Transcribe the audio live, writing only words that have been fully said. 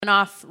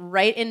off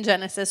right in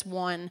Genesis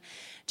 1.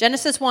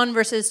 Genesis 1,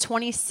 verses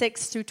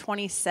 26 through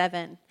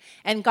 27.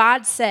 And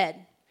God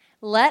said,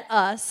 "Let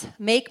us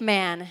make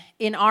man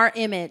in our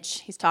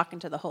image." He's talking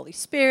to the Holy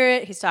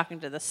Spirit. He's talking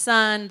to the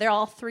Son. They're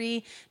all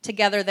three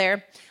together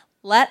there.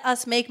 "Let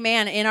us make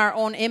man in our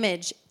own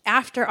image,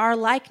 after our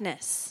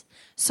likeness."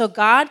 So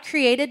God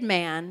created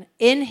man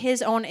in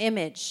his own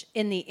image.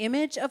 In the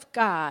image of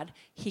God,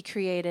 he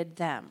created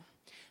them.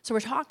 So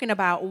we're talking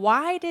about,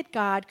 why did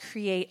God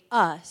create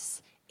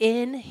us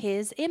in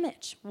his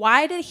image?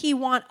 Why did he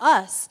want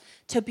us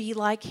to be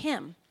like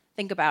him?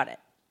 Think about it.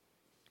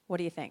 What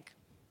do you think?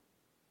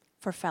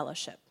 For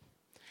fellowship.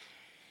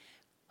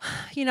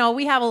 You know,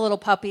 we have a little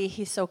puppy.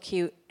 He's so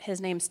cute.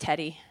 His name's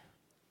Teddy.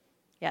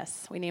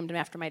 Yes, we named him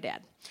after my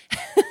dad.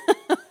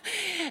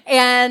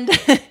 And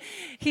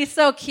he's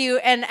so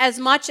cute. And as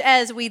much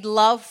as we'd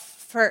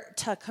love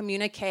to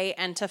communicate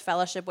and to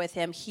fellowship with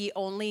him, he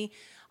only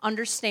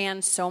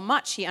understands so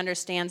much. He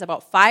understands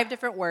about 5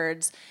 different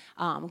words.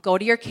 Go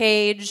to your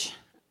cage,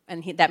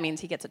 and that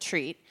means he gets a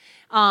treat.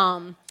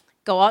 Go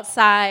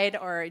outside,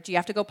 or do you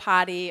have to go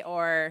potty,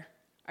 or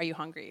are you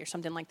hungry, or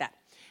something like that.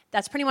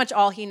 That's pretty much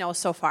all he knows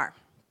so far,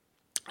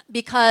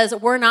 because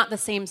we're not the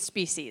same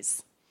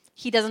species.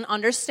 He doesn't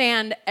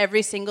understand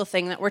every single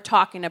thing that we're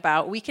talking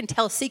about. We can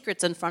tell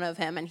secrets in front of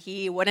him, and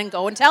he wouldn't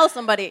go and tell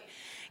somebody,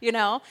 you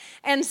know?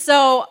 And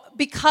so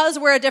because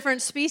we're a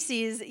different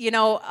species, you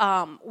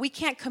know, we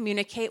can't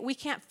communicate. We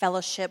can't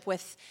fellowship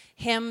with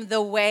him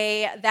the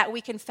way that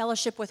we can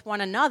fellowship with one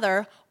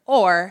another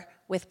or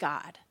with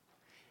God.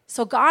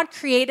 So God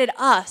created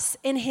us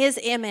in his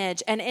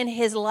image and in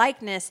his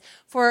likeness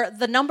for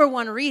the number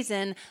one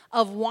reason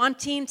of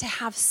wanting to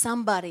have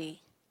somebody,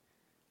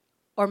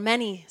 or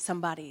many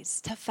somebodies,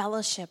 to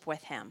fellowship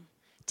with him,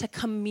 to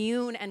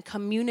commune and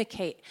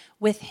communicate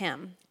with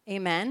him.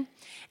 Amen?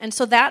 And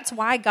so that's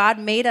why God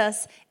made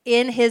us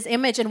in his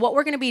image. And what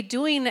we're going to be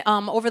doing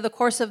over the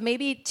course of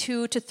maybe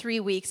 2 to 3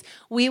 weeks,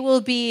 we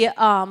will be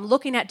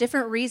looking at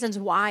different reasons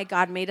why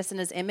God made us in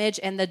his image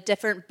and the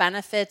different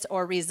benefits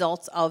or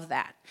results of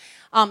that.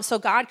 So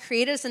God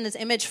created us in his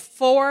image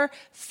for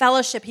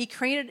fellowship. He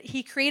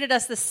created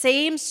us the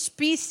same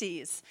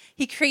species.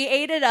 He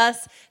created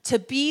us to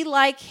be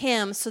like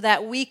him so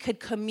that we could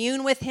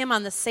commune with him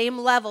on the same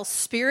level,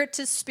 spirit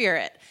to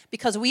spirit,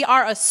 because we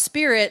are a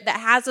spirit that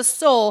has a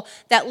soul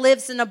that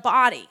lives in a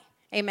body.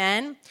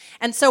 Amen?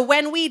 And so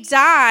when we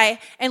die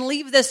and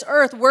leave this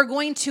earth, we're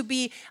going to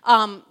be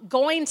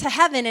going to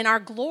heaven in our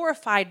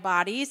glorified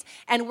bodies,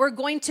 and we're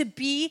going to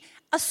be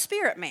a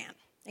spirit man.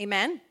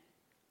 Amen?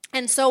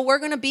 And so we're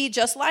going to be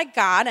just like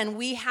God, and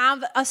we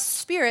have a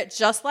spirit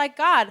just like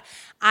God.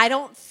 I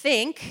don't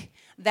think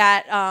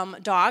that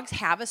dogs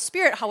have a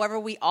spirit. However,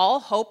 we all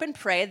hope and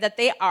pray that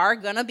they are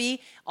going to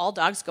be, all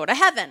dogs go to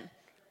heaven.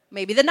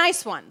 Maybe the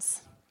nice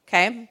ones,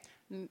 okay?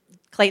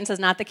 Clayton says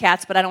not the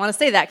cats, but I don't want to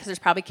say that because there's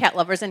probably cat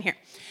lovers in here.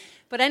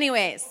 But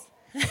anyways,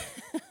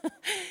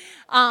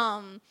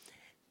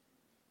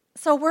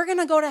 so we're going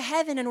to go to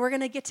heaven, and we're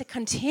going to get to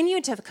continue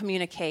to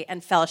communicate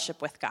and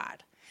fellowship with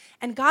God.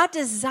 And God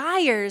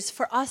desires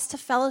for us to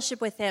fellowship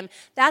with him.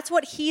 That's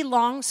what he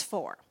longs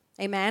for.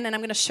 Amen? And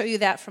I'm going to show you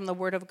that from the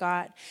Word of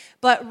God.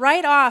 But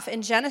right off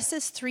in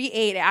Genesis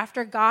 3:8,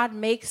 after God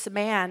makes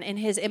man in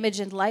his image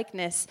and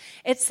likeness,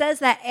 it says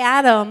that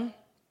Adam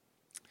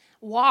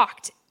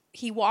walked.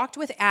 He walked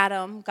with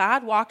Adam.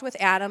 God walked with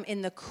Adam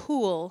in the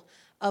cool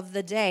of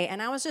the day.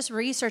 And I was just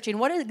researching,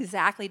 what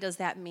exactly does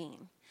that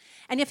mean?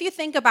 And if you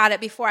think about it,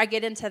 before I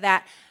get into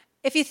that,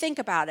 if you think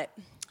about it,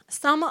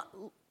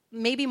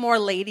 maybe more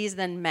ladies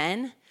than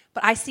men,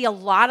 but I see a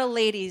lot of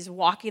ladies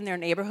walking their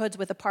neighborhoods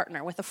with a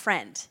partner, with a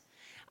friend.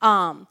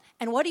 And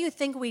what do you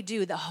think we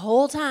do the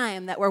whole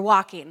time that we're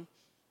walking?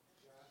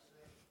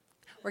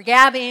 We're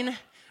gabbing,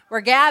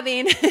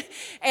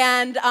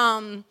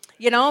 and,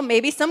 you know,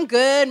 maybe some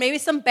good, maybe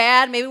some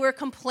bad, maybe we're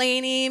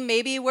complaining,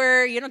 maybe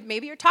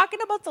maybe you're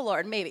talking about the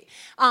Lord, maybe.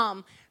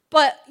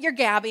 But you're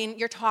gabbing,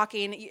 you're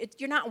talking,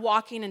 you're not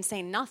walking and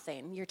saying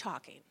nothing, you're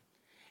talking.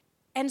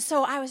 And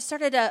so I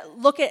started to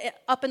look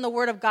up in the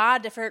Word of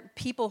God, different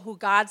people who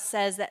God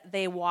says that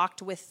they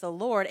walked with the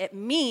Lord. It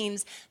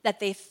means that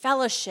they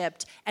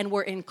fellowshipped and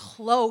were in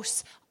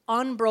close,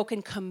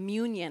 unbroken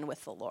communion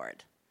with the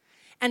Lord.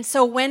 And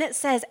so when it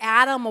says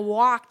Adam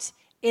walked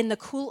in the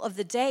cool of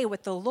the day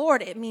with the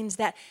Lord, it means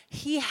that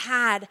he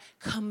had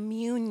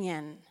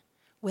communion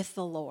with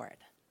the Lord.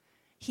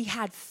 He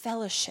had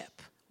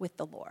fellowship with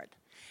the Lord.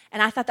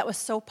 And I thought that was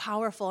so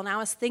powerful. And I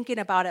was thinking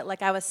about it,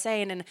 like I was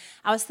saying, and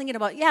I was thinking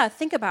about,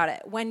 think about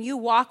it. When you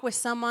walk with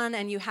someone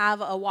and you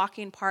have a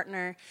walking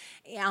partner,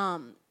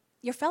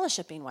 you're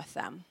fellowshipping with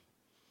them.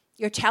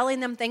 You're telling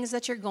them things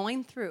that you're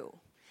going through.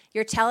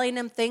 You're telling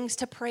them things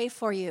to pray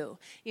for you.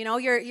 You know,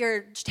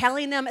 you're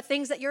telling them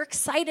things that you're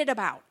excited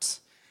about.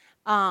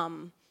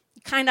 Kind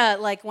of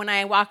like when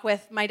I walk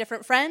with my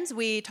different friends,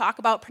 we talk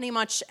about pretty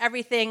much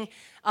everything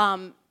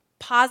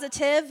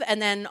positive, and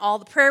then all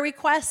the prayer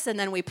requests, and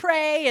then we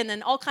pray, and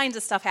then all kinds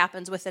of stuff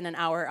happens within an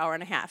hour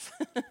and a half.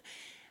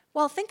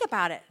 Well, think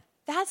about it.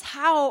 That's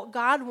how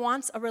God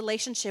wants a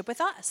relationship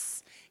with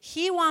us.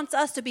 He wants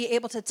us to be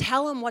able to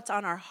tell him what's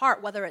on our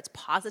heart, whether it's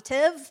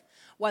positive,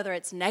 whether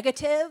it's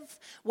negative,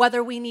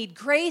 whether we need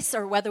grace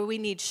or whether we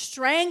need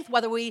strength,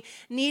 whether we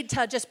need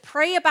to just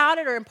pray about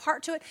it or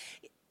impart to it.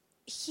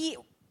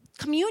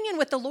 Communion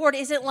with the Lord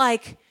isn't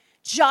like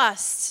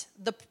just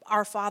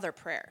our Father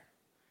prayer.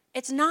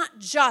 It's not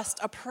just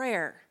a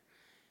prayer.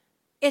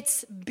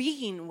 It's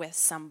being with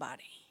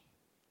somebody.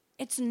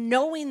 It's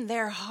knowing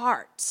their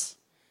heart.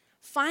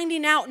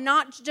 Finding out,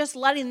 not just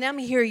letting them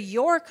hear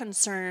your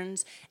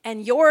concerns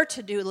and your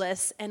to-do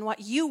lists and what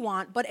you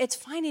want, but it's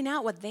finding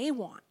out what they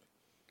want.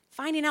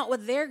 Finding out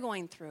what they're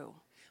going through,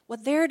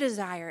 what their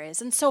desire is.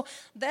 And so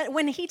that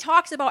when he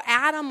talks about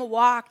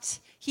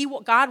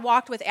God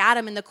walked with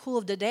Adam in the cool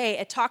of the day,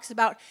 it talks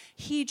about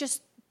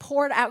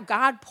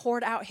God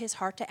poured out his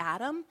heart to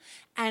Adam,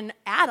 and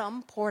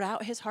Adam poured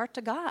out his heart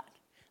to God.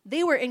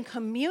 They were in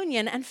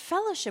communion and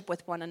fellowship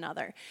with one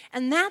another.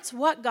 And that's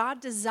what God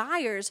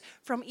desires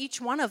from each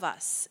one of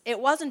us.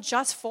 It wasn't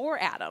just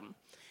for Adam.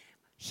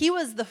 He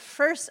was the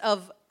first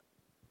of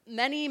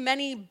many,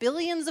 many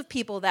billions of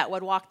people that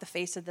would walk the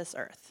face of this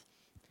earth.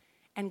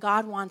 And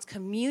God wants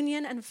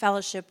communion and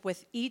fellowship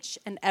with each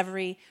and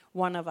every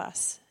one of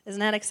us. Isn't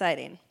that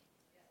exciting?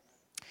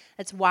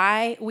 That's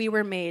why we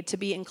were made, to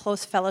be in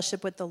close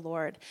fellowship with the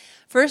Lord.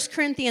 1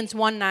 Corinthians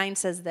 1:9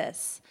 says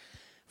this,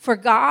 "For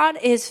God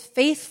is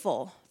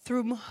faithful,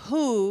 through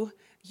who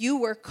you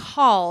were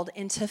called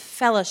into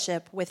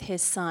fellowship with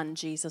his Son,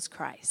 Jesus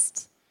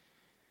Christ."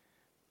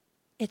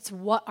 It's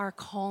what our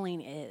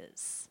calling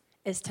is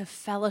to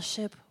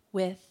fellowship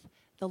with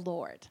the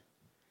Lord.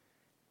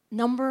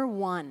 Number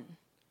one,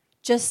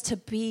 just to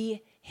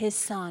be his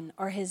son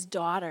or his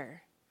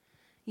daughter,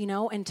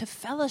 and to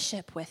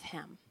fellowship with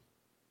him.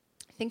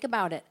 Think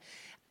about it.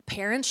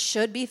 Parents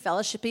should be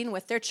fellowshipping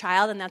with their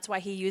child, and that's why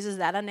he uses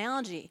that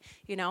analogy,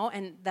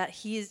 and that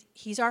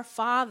he's our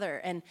father,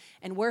 and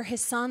we're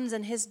his sons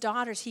and his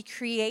daughters. He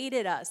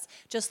created us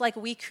just like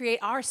we create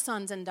our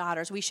sons and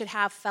daughters. We should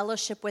have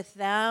fellowship with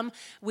them.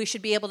 We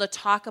should be able to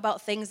talk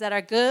about things that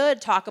are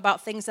good, talk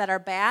about things that are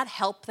bad,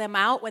 help them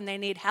out when they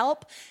need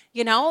help.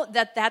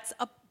 That's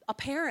a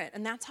parent,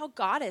 and that's how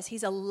God is.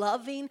 He's a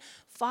loving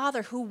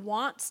Father who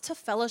wants to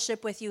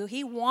fellowship with you.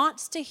 He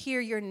wants to hear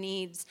your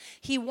needs.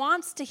 He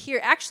wants to hear,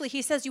 actually,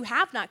 he says you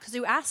have not because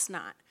you ask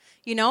not,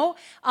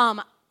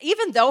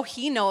 even though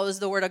he knows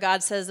the Word of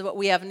God says what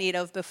we have need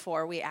of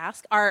before we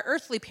ask. Our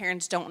earthly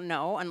parents don't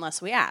know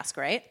unless we ask,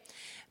 right?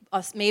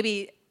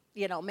 Maybe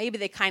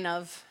they kind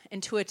of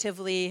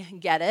intuitively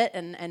get it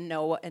and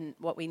know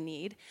what we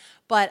need.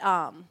 But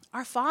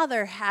our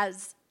Father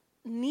has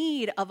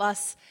need of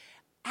us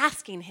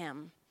asking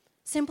him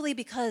simply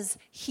because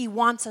he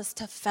wants us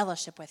to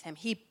fellowship with him.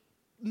 He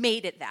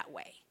made it that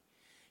way.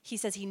 He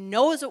says he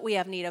knows what we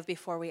have need of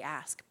before we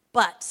ask,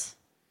 but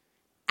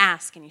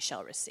ask and you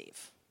shall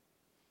receive.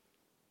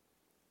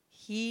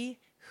 He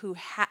who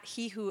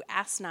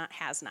asks not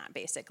has not,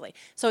 basically.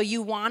 So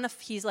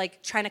he's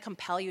like trying to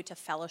compel you to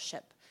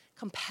fellowship,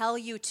 compel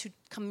you to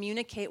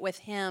communicate with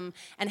him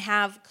and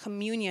have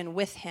communion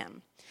with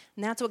him.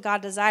 And that's what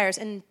God desires.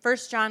 In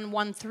 1 John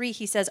 1:3,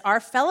 he says,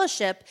 our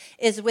fellowship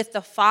is with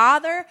the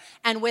Father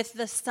and with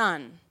the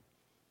Son,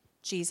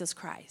 Jesus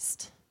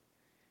Christ.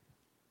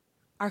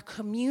 Our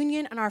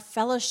communion and our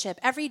fellowship,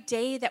 every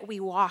day that we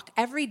walk,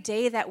 every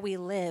day that we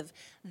live,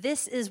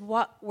 this is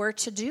what we're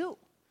to do.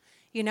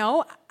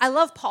 I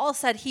love Paul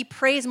said he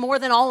prays more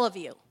than all of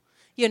you,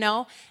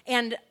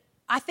 and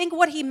I think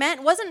what he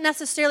meant wasn't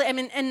necessarily,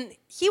 and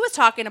he was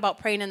talking about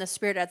praying in the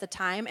Spirit at the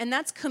time, and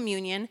that's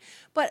communion,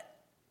 but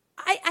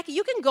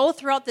you can go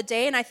throughout the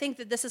day, and I think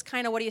that this is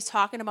kind of what he's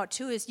talking about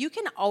too, is you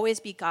can always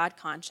be God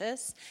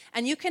conscious,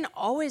 and you can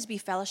always be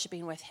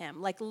fellowshipping with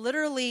him, like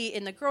literally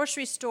in the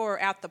grocery store,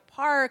 at the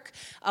park,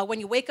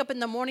 when you wake up in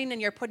the morning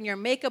and you're putting your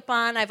makeup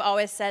on. I've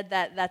always said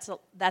that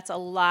that's a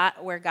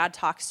lot where God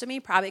talks to me,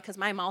 probably because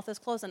my mouth is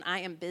closed and I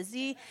am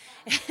busy,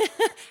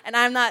 and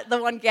I'm not the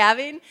one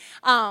gabbing,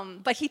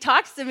 but he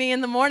talks to me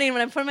in the morning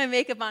when I'm putting my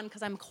makeup on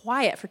because I'm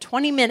quiet for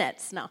 20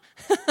 minutes. No.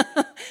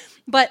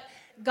 But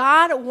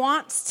God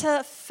wants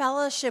to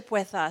fellowship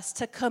with us,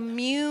 to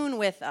commune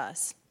with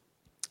us.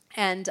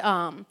 And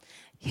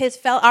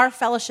our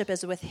fellowship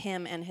is with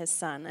him and his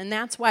Son. And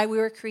that's why we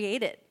were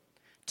created,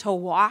 to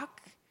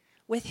walk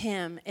with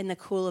him in the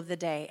cool of the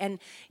day. And,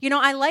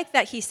 I like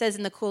that he says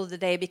in the cool of the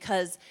day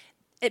because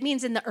it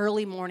means in the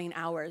early morning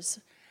hours.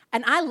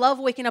 And I love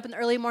waking up in the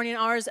early morning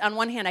hours. On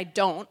one hand, I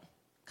don't,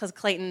 because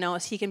Clayton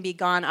knows he can be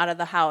gone out of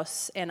the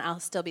house and I'll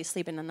still be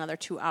sleeping another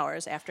 2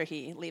 hours after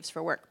he leaves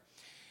for work.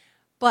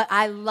 But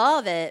I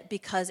love it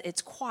because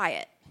it's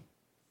quiet.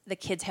 The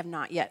kids have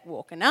not yet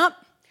woken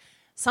up.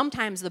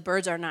 Sometimes the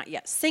birds are not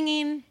yet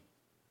singing,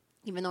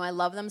 even though I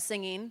love them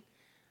singing.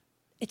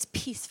 It's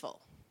peaceful.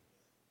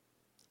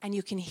 And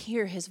you can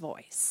hear his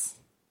voice.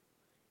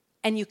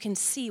 And you can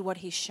see what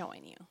he's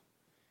showing you.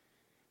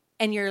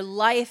 And your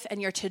life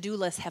and your to-do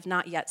list have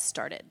not yet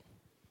started.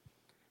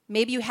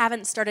 Maybe you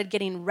haven't started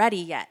getting ready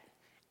yet,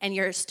 and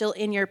you're still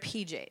in your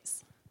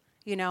PJs,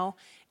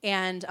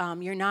 and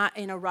you're not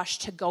in a rush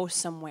to go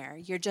somewhere.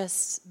 You're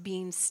just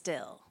being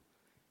still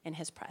in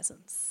his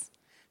presence.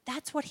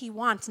 That's what he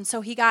wants. And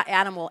so he got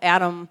Adam. Well,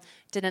 Adam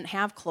didn't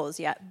have clothes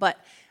yet, but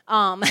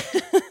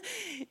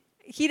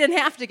he didn't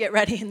have to get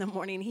ready in the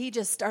morning. He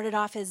just started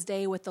off his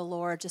day with the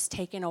Lord, just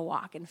taking a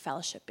walk and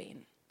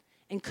fellowshipping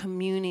and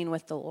communing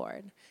with the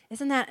Lord.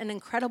 Isn't that an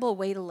incredible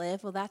way to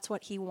live? Well, that's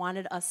what he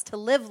wanted us to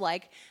live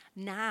like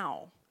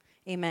now.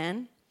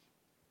 Amen.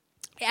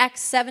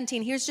 Acts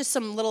 17, here's just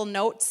some little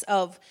notes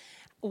of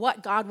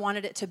what God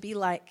wanted it to be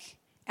like.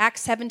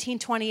 Acts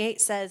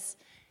 17:28 says,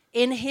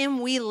 "In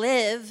him we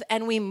live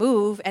and we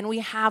move and we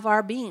have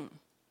our being."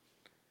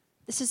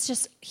 This is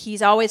just,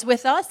 he's always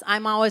with us.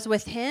 I'm always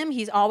with him.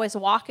 He's always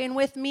walking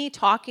with me,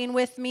 talking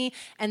with me,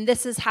 and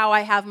this is how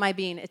I have my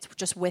being. It's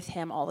just with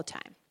him all the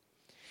time.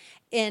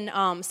 In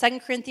 2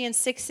 Corinthians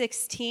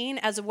 6:16,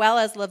 as well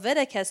as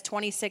Leviticus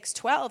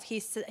 26:12,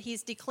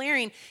 he's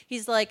declaring,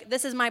 he's like,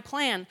 this is my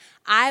plan.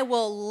 I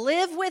will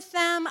live with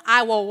them.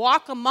 I will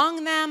walk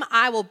among them.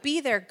 I will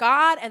be their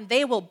God, and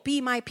they will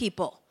be my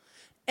people.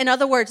 In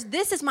other words,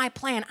 this is my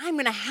plan. I'm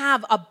going to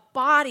have a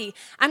body.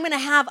 I'm going to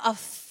have a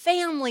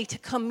family to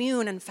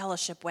commune and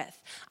fellowship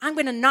with. I'm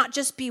going to not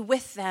just be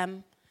with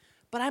them,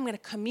 but I'm going to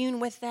commune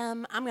with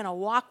them. I'm going to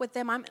walk with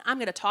them. I'm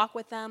going to talk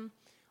with them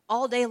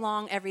all day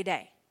long, every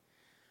day.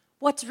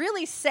 What's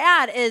really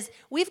sad is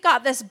we've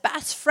got this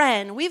best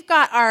friend. We've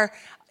got our,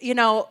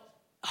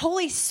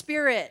 Holy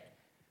Spirit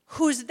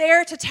who's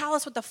there to tell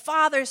us what the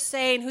Father's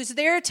saying, who's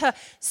there to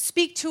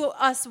speak to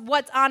us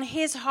what's on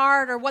his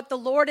heart or what the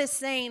Lord is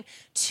saying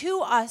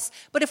to us.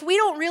 But if we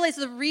don't realize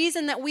the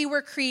reason that we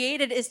were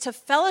created is to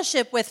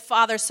fellowship with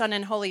Father, Son,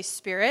 and Holy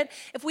Spirit,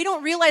 if we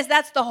don't realize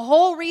that's the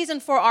whole reason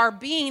for our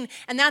being,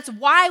 and that's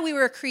why we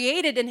were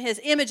created in his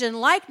image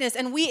and likeness,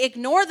 and we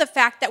ignore the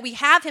fact that we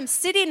have him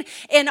sitting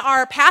in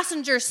our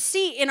passenger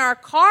seat in our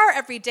car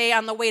every day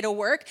on the way to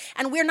work,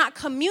 and we're not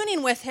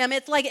communing with him,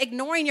 it's like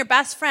ignoring your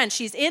best friend.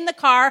 She's in the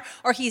car,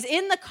 or he's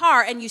in the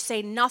car, and you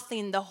say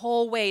nothing the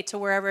whole way to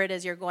wherever it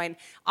is you're going.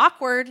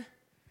 Awkward,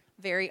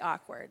 very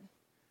awkward.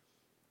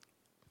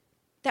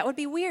 That would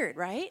be weird,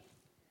 right?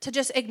 To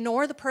just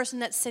ignore the person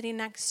that's sitting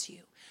next to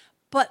you.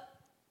 But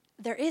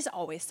there is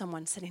always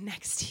someone sitting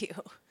next to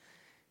you.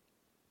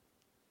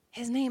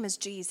 His name is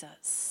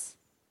Jesus.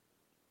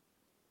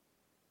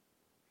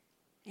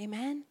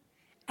 Amen?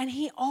 And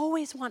he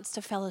always wants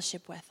to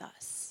fellowship with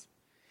us.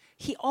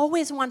 He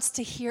always wants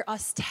to hear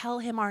us tell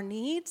him our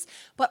needs,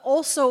 but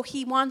also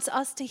he wants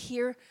us to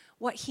hear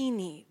what he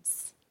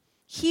needs.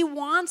 He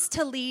wants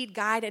to lead,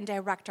 guide, and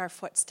direct our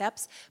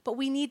footsteps, but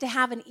we need to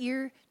have an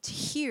ear to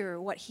hear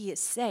what he is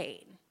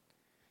saying.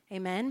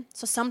 Amen?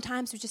 So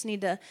sometimes we just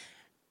need to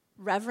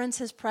reverence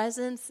his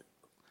presence,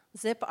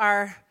 zip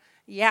our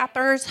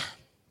yappers,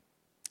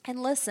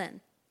 and listen.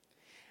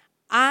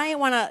 I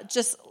want to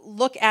just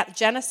look at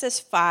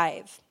Genesis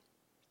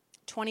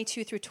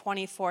 5:22 through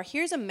 24.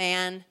 Here's a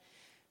man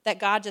that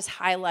God just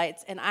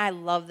highlights, and I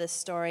love this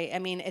story. I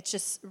mean, it's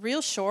just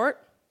real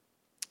short,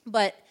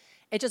 but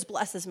it just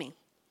blesses me.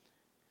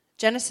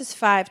 Genesis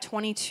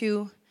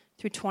 5:22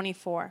 through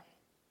 24.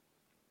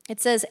 It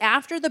says,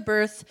 after the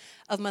birth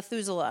of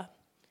Methuselah,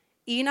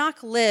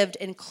 Enoch lived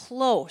in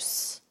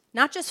close,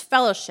 not just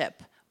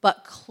fellowship,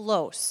 but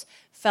close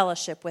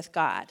fellowship with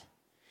God.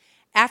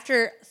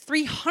 After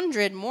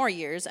 300 more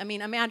years, I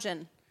mean,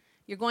 imagine,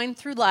 you're going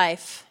through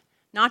life,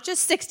 not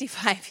just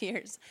 65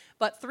 years,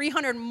 but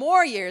 300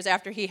 more years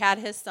after he had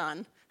his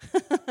son.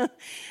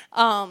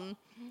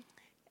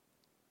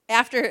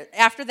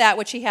 After that,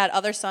 which he had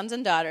other sons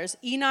and daughters,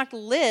 Enoch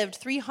lived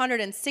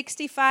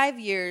 365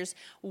 years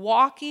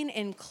walking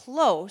in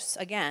close,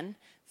 again,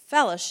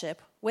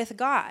 fellowship with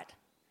God.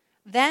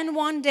 Then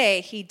one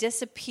day he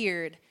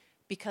disappeared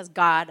because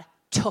God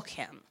took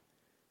him.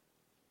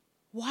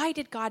 Why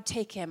did God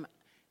take him?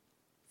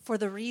 For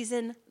the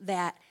reason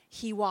that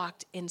he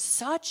walked in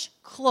such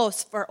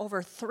close, for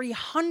over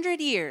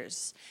 300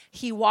 years,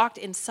 he walked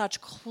in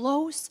such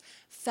close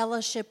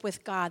fellowship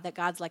with God that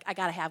God's like, I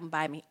got to have him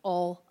by me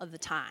all of the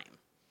time.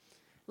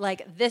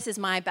 Like, this is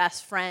my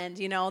best friend,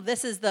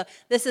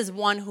 this is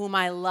one whom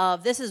I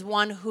love. This is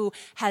one who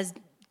has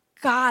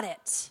got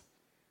it,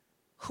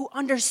 who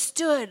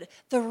understood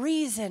the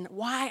reason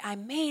why I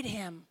made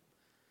him.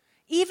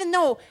 Even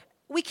though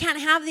we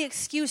can't have the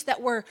excuse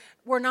that we're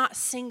not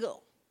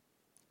single.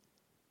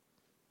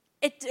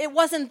 It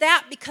wasn't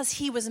that because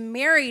he was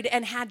married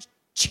and had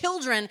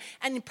children,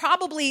 and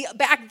probably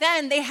back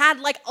then they had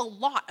like a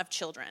lot of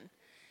children.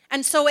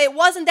 And so it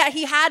wasn't that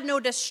he had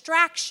no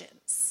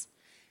distractions.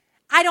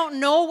 I don't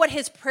know what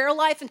his prayer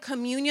life and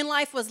communion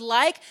life was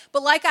like,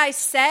 but like I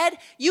said,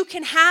 you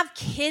can have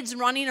kids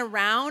running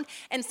around,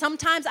 and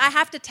sometimes I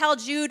have to tell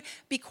Jude,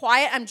 be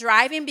quiet, I'm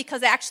driving,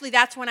 because actually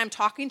that's when I'm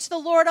talking to the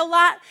Lord a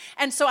lot,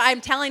 and so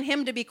I'm telling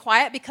him to be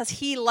quiet because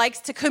he likes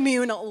to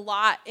commune a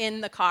lot in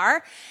the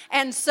car,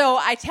 and so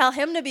I tell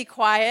him to be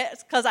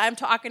quiet because I'm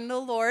talking to the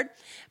Lord,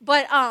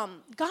 but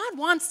God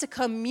wants to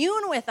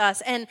commune with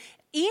us, and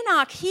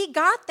Enoch, he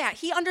got that.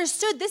 He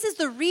understood this is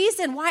the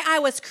reason why I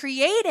was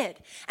created.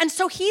 And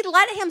so he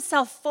let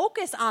himself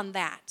focus on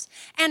that.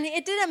 And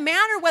it didn't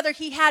matter whether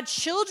he had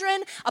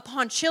children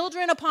upon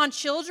children upon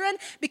children,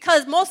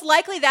 because most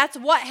likely that's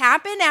what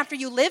happened. After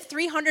you live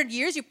 300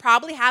 years, you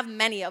probably have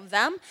many of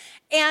them.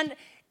 And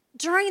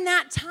during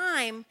that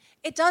time,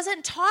 it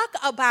doesn't talk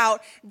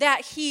about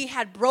that he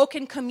had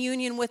broken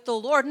communion with the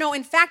Lord. No,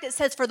 in fact, it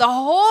says for the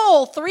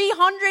whole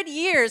 300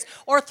 years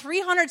or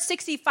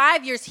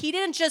 365 years, he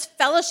didn't just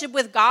fellowship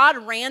with God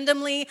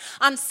randomly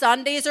on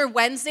Sundays or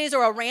Wednesdays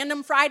or a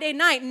random Friday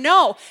night.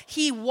 No,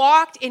 he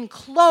walked in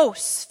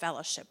close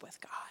fellowship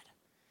with God.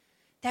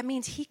 That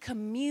means he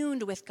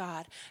communed with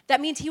God.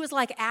 That means he was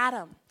like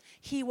Adam.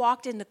 He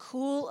walked in the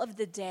cool of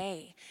the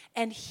day,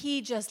 and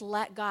he just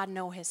let God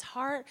know his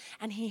heart,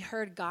 and he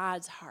heard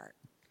God's heart.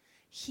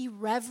 He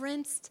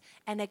reverenced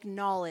and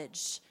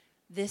acknowledged,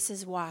 this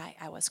is why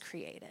I was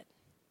created.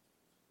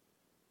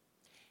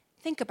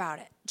 Think about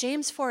it.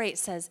 James 4:8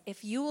 says,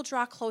 if you will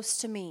draw close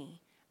to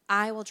me,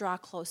 I will draw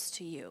close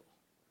to you.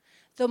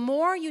 The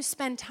more you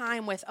spend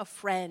time with a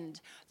friend,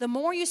 the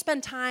more you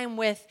spend time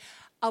with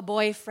a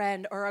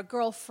boyfriend or a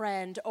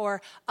girlfriend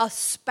or a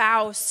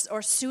spouse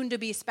or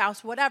soon-to-be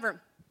spouse, whatever,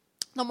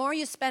 the more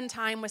you spend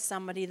time with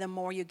somebody, the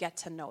more you get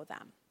to know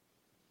them.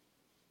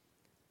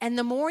 And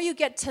the more you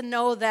get to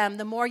know them,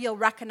 the more you'll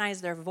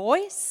recognize their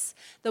voice,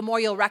 the more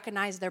you'll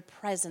recognize their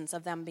presence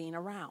of them being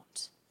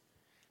around.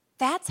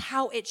 That's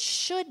how it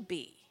should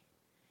be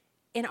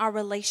in our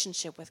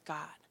relationship with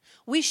God.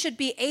 We should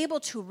be able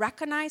to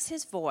recognize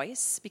his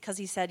voice because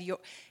he said,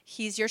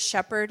 he's your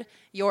shepherd,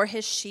 you're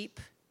his sheep.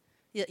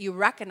 You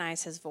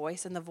recognize his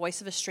voice, and the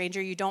voice of a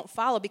stranger you don't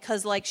follow,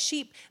 because like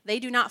sheep, they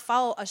do not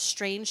follow a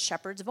strange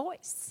shepherd's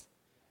voice.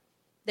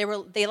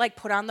 They like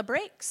put on the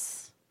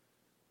brakes.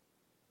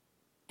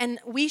 And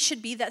we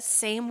should be that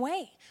same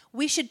way.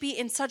 We should be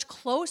in such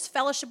close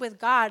fellowship with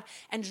God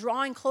and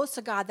drawing close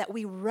to God that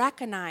we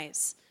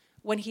recognize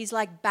when he's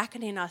like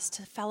beckoning us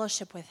to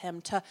fellowship with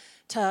him,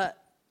 to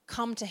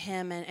come to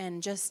him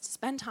and just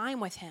spend time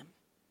with him.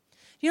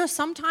 You know,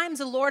 sometimes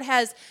the Lord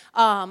has,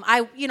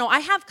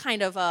 I have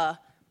kind of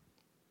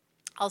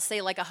I'll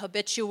say like a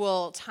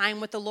habitual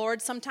time with the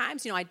Lord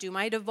sometimes. You know, I do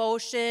my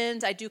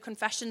devotions, I do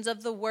confessions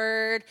of the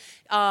word,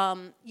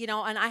 and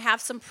I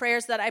have some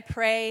prayers that I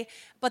pray.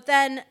 But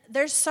then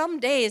there's some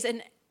days,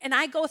 and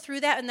I go through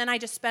that, and then I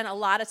just spend a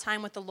lot of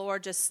time with the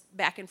Lord, just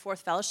back and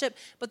forth fellowship.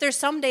 But there's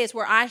some days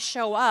where I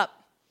show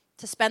up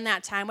to spend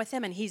that time with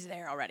him, and he's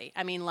there already.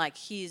 I mean, like,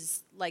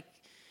 he's like,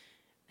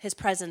 his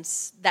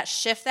presence, that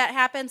shift that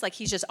happens, like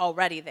he's just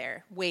already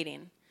there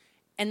waiting.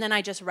 And then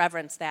I just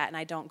reverence that, and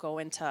I don't go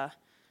into,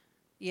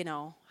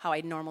 how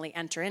I normally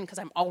enter in because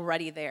I'm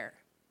already there.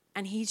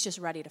 And he's just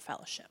ready to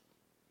fellowship.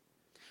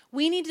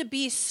 We need to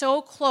be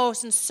so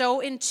close and so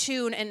in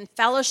tune and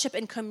fellowship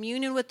and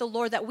communion with the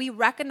Lord that we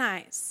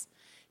recognize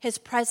his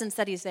presence,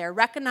 that he's there,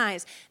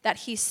 recognize that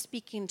he's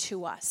speaking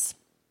to us.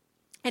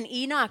 And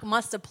Enoch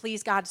must have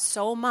pleased God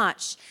so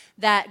much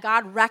that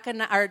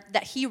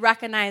that he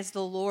recognized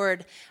the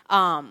Lord,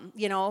 and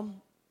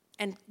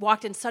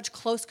walked in such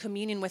close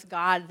communion with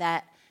God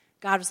that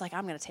God was like,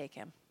 I'm going to take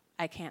him.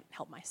 I can't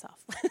help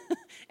myself.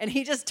 And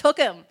he just took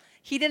him.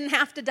 He didn't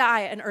have to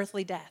die an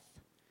earthly death.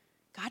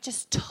 God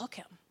just took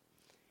him.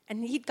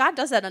 And God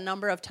does that a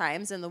number of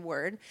times in the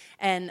Word.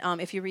 And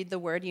if you read the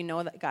Word, you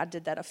know that God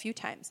did that a few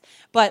times.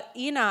 But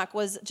Enoch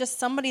was just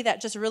somebody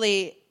that just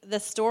really, the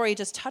story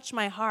just touched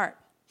my heart.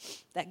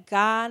 That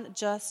God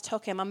just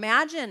took him.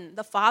 Imagine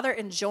the Father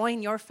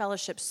enjoying your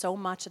fellowship so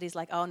much that he's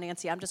like, oh,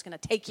 Nancy, I'm just going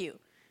to take you.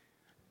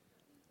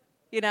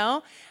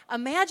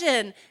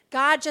 Imagine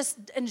God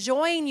just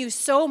enjoying you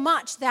so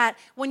much that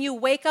when you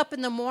wake up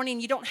in the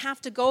morning, you don't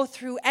have to go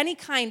through any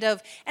kind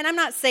of, and I'm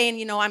not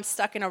saying, I'm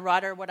stuck in a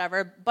rut or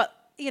whatever, but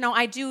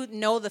I do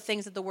know the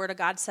things that the Word of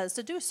God says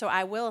to do, so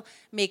I will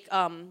make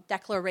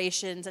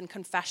declarations and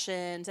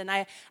confessions, and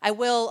I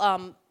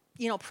will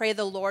pray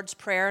the Lord's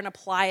Prayer and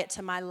apply it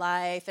to my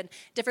life and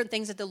different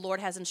things that the Lord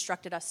has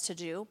instructed us to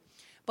do.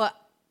 But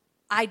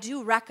I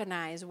do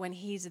recognize when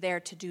he's there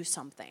to do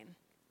something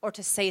or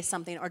to say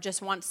something or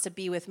just wants to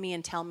be with me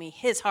and tell me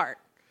his heart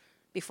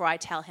before I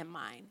tell him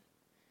mine.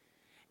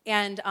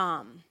 And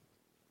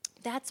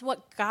that's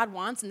what God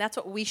wants, and that's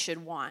what we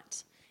should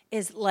want,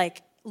 is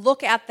like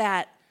look at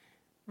that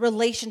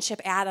relationship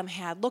Adam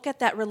had. Look at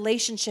that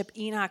relationship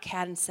Enoch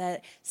had and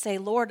say,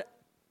 Lord,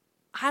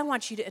 I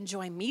want you to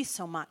enjoy me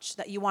so much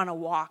that you want to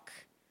walk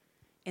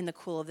in the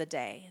cool of the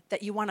day,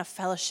 that you want to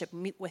fellowship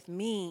with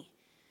me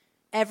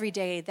every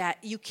day,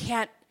 that you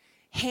can't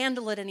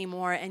handle it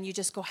anymore and you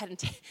just go ahead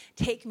and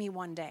take me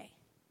one day.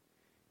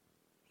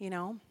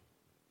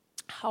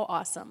 How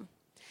awesome.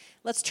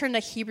 Let's turn to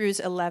Hebrews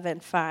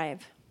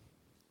 11:5.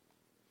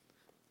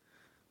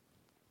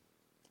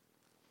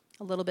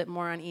 A little bit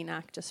more on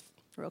Enoch, just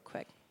real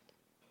quick.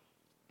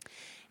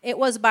 It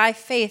was by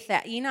faith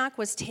that Enoch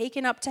was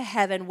taken up to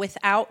heaven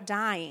without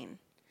dying.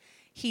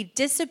 He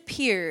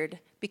disappeared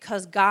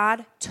because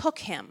God took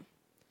him.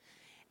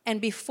 And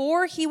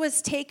before he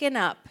was taken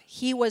up,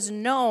 he was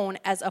known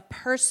as a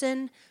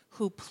person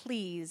who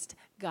pleased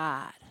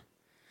God.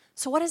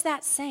 So what is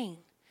that saying?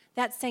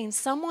 That's saying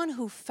someone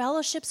who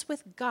fellowships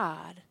with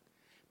God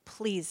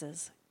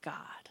pleases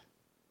God.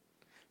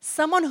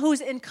 Someone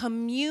who's in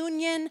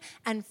communion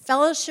and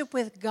fellowship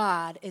with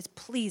God is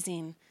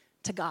pleasing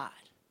to God.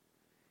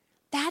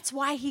 That's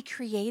why he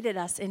created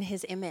us in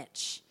his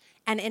image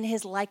and in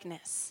his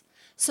likeness,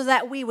 so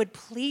that we would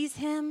please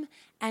him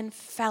and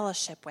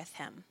fellowship with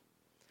him,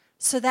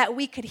 so that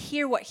we could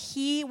hear what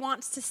he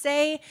wants to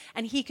say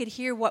and he could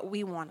hear what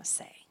we want to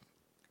say.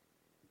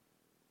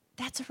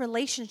 That's a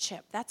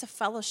relationship. That's a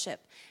fellowship.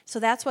 So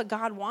that's what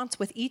God wants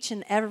with each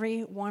and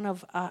every one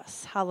of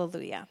us.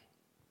 Hallelujah.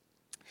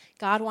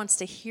 God wants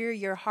to hear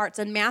your hearts.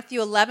 In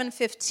Matthew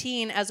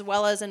 11:15, as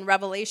well as in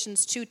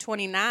Revelations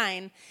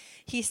 2:29,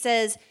 he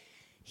says,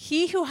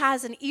 "He who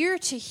has an ear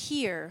to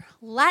hear,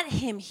 let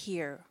him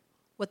hear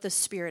what the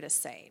Spirit is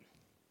saying."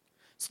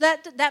 So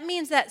that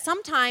means that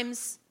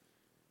sometimes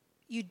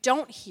you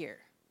don't hear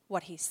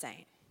what he's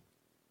saying.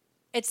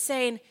 It's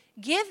saying,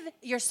 give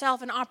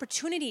yourself an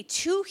opportunity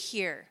to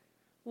hear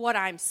what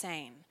I'm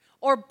saying,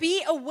 or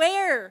be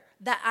aware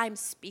that I'm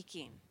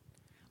speaking,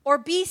 or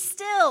be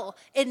still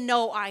and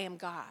know I am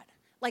God.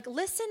 Like,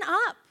 listen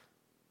up.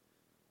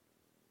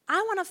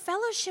 I want to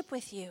fellowship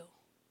with you.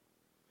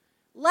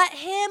 Let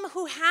him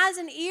who has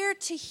an ear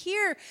to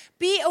hear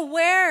be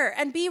aware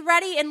and be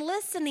ready and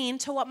listening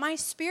to what my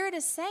Spirit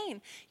is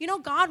saying. You know,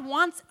 God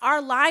wants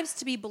our lives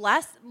to be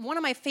blessed. One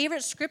of my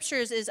favorite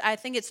scriptures is, I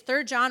think it's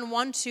 3 John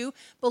 1:2.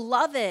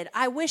 Beloved,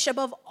 I wish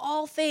above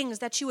all things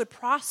that you would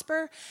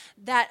prosper,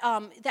 that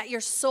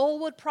your soul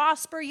would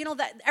prosper, you know,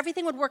 that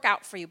everything would work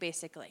out for you,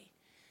 basically.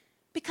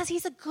 Because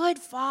he's a good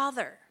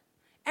Father.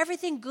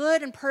 Everything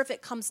good and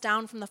perfect comes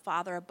down from the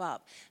Father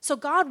above. So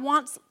God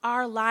wants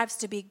our lives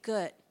to be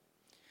good.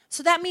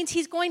 So that means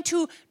he's going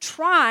to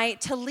try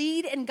to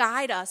lead and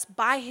guide us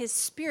by his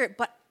Spirit,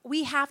 but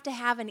we have to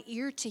have an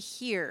ear to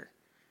hear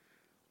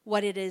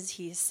what it is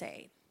he's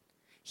saying.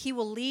 He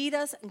will lead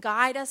us,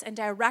 guide us, and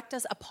direct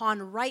us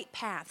upon right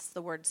paths,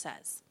 the word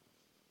says.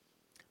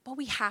 But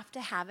we have to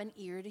have an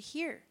ear to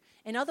hear.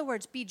 In other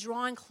words, be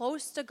drawing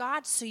close to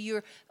God so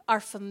you are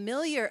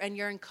familiar and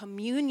you're in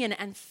communion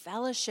and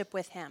fellowship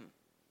with him.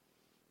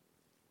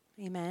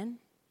 Amen.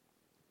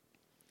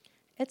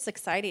 It's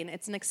exciting.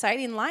 It's an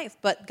exciting life,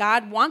 but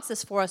God wants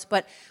this for us,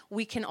 but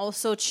we can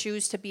also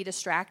choose to be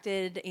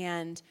distracted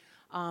and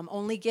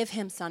only give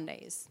him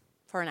Sundays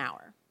for an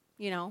hour,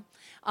 you know.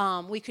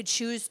 We could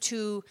choose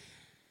to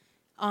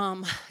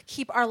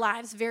keep our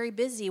lives very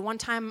busy. One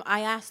time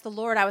I asked the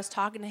Lord, I was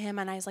talking to him,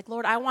 and I was like,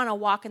 Lord, I want to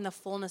walk in the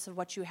fullness of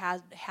what you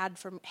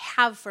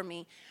have for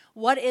me.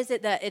 What is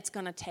it that it's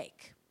going to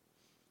take?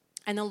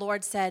 And the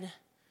Lord said,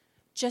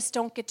 just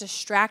don't get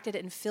distracted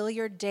and fill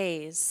your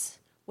days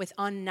with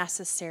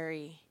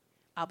unnecessary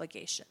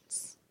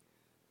obligations.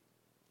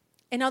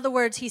 In other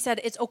words, he said,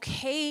 it's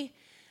okay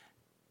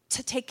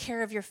to take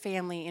care of your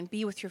family and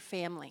be with your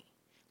family.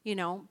 You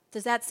know,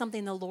 because that's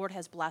something the Lord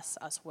has blessed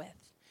us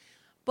with.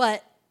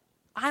 But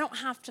I don't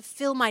have to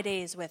fill my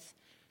days with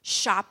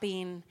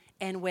shopping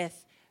and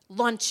with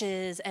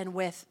lunches and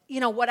with, you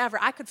know, whatever.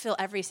 I could fill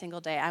every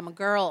single day. I'm a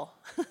girl.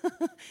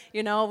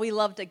 You know, we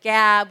love to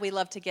gab. We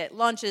love to get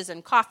lunches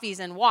and coffees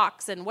and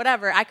walks and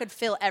whatever. I could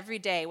fill every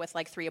day with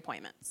like 3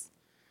 appointments.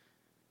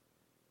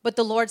 But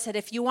the Lord said,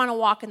 if you want to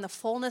walk in the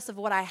fullness of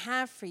what I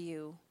have for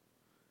you,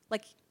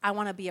 like, I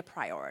want to be a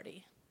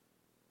priority.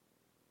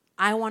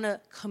 I want to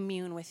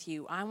commune with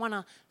you. I want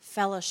to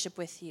fellowship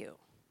with you.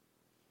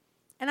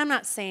 And I'm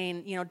not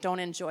saying, you know, don't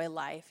enjoy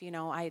life. You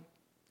know, I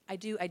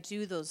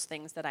do those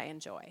things that I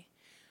enjoy.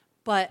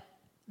 But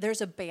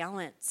there's a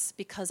balance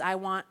because I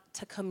want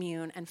to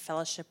commune and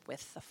fellowship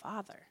with the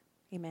Father.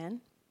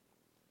 Amen?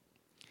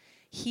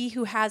 He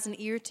who has an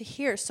ear to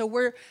hear. So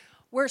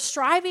we're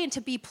striving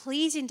to be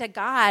pleasing to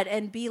God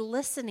and be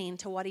listening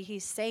to what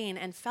he's saying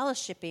and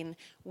fellowshipping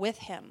with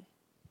him.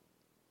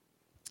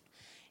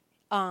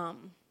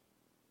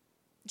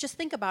 Just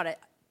think about it.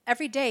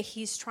 Every day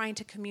he's trying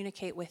to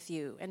communicate with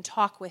you and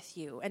talk with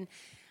you. And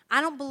I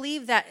don't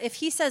believe that if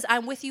he says,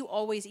 I'm with you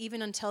always,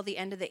 even until the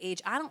end of the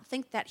age, I don't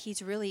think that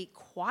he's really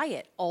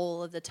quiet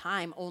all of the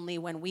time, only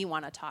when we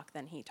want to talk,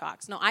 then he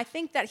talks. No, I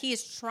think that he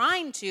is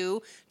trying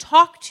to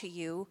talk to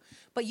you,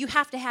 but you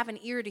have to have an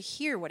ear to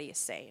hear what he is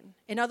saying.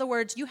 In other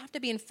words, you have to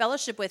be in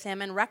fellowship with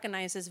him and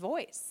recognize his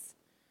voice.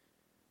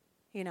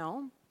 You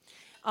know?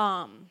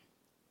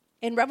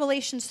 In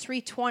Revelations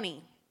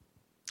 3:20,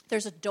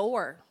 there's a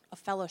door of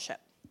fellowship.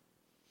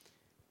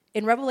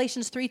 In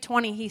Revelations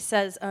 3:20, he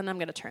says, and I'm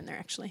going to turn there,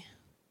 actually.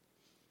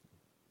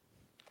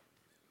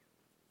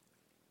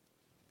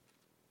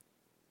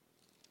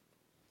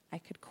 I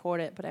could quote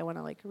it, but I want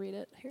to, read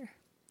it here.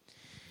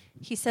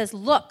 He says,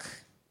 look,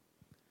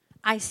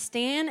 I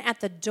stand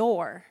at the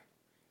door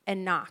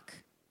and knock.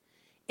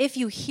 If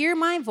you hear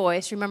my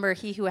voice, remember,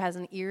 he who has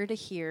an ear to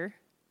hear,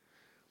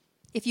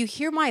 if you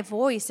hear my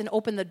voice and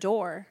open the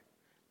door,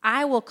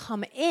 I will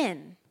come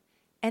in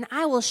and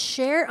I will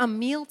share a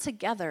meal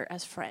together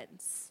as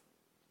friends.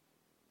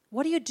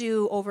 what do you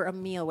do over a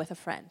meal with a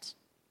friend?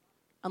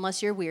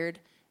 Unless you're weird,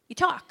 you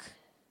talk.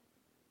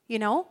 You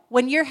know,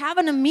 when you're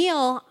having a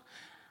meal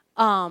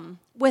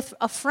with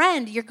a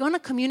friend, you're going to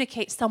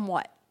communicate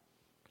somewhat.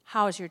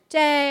 How's your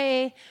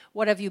day?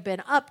 What have you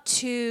been up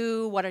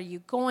to? What are you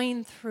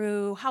going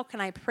through? How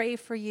can I pray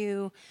for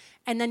you?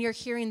 And then you're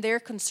hearing their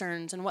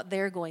concerns and what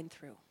they're going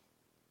through.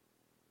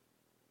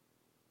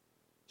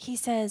 He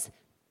says,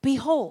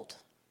 behold,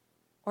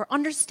 or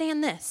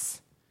understand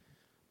this,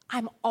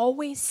 I'm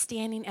always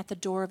standing at the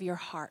door of your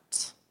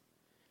heart,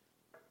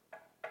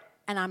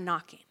 and I'm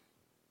knocking.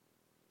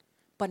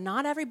 But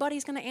not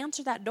everybody's going to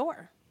answer that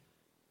door.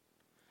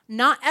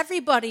 Not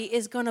everybody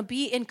is going to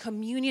be in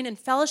communion and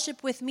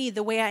fellowship with me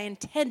the way I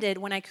intended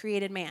when I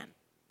created man,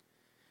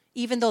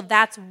 even though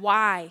that's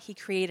why he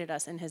created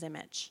us in his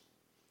image.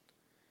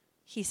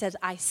 He says,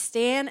 I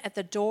stand at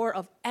the door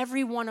of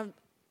every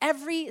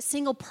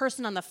single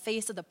person on the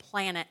face of the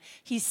planet.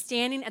 He's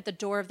standing at the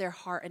door of their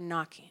heart and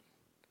knocking.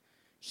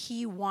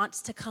 He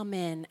wants to come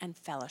in and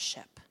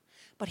fellowship.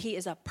 But he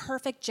is a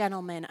perfect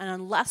gentleman, and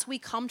unless we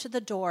come to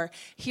the door,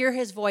 hear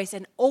his voice,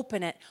 and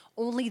open it,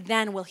 only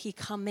then will he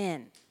come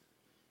in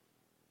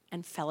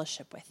and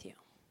fellowship with you.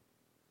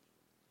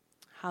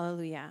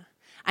 Hallelujah.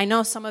 I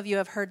know some of you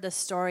have heard this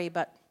story,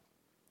 but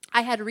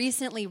I had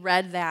recently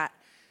read that,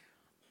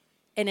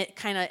 and it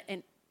kind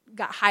of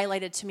got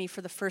highlighted to me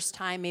for the first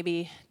time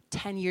maybe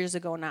 10 years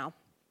ago now.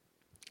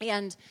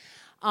 And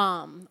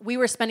we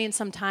were spending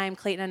some time,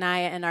 Clayton and I,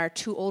 and our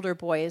two older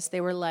boys.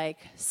 They were like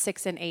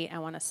 6 and 8, I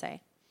want to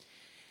say.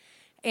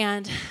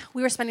 And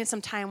we were spending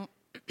some time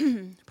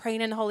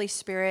praying in the Holy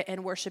Spirit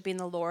and worshiping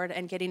the Lord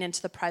and getting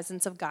into the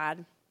presence of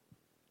God.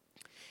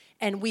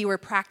 And we were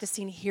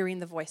practicing hearing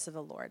the voice of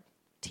the Lord,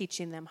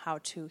 teaching them how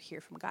to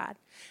hear from God.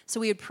 So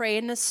we would pray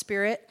in the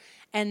Spirit,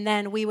 and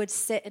then we would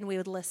sit and we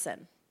would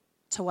listen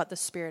to what the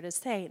Spirit is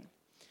saying,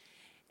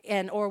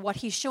 or what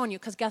he's showing you.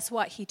 Because guess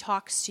what? He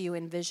talks to you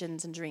in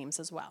visions and dreams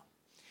as well.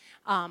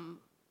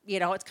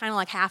 It's kind of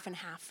like half and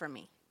half for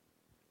me.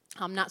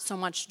 Not so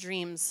much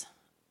dreams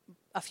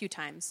a few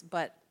times,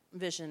 but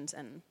visions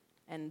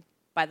and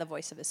by the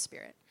voice of his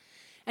Spirit.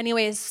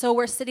 Anyways, so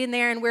we're sitting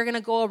there, and we're going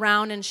to go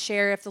around and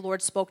share if the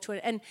Lord spoke to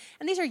it. And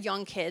these are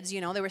young kids,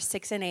 they were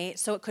 6 and 8,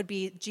 so it could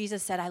be,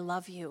 Jesus said, I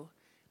love you.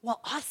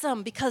 Well,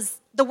 awesome, because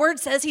the word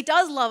says he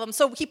does love them,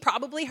 so he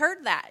probably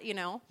heard that,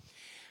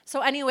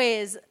 So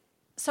anyways,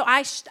 so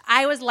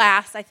I was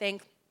last, I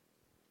think,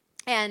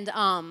 and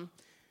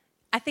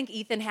I think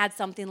Ethan had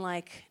something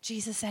like,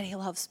 Jesus said he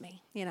loves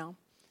me,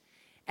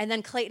 And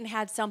then Clayton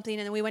had something,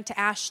 and then we went to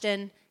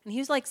Ashton, and he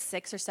was like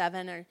 6 or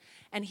 7,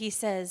 and he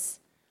says,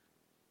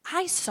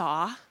 I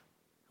saw,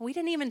 we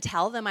didn't even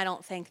tell them, I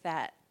don't think,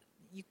 that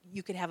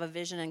you could have a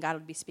vision and God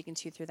would be speaking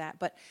to you through that,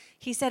 but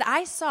he said,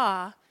 I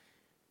saw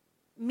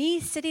me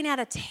sitting at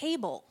a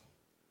table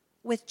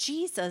with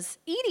Jesus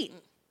eating,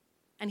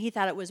 and he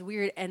thought it was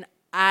weird, and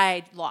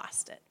I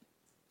lost it.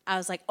 I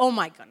was like, oh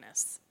my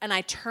goodness, and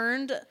I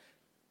turned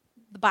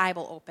the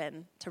Bible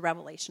open to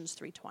Revelations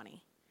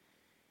 3:20.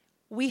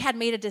 We had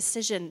made a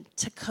decision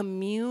to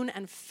commune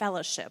and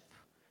fellowship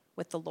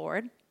with the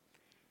Lord.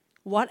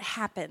 What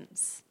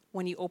happens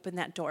when you open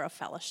that door of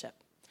fellowship?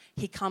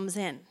 He comes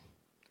in.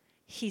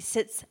 He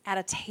sits at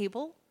a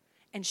table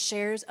and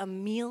shares a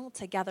meal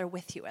together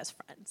with you as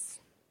friends.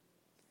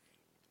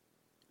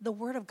 The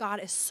Word of God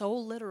is so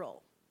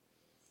literal.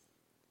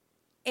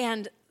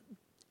 And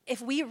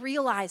if we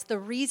realize the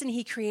reason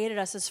he created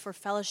us is for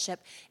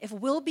fellowship, if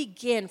we'll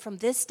begin from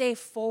this day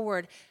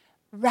forward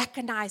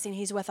recognizing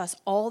he's with us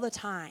all the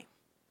time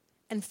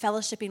and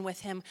fellowshipping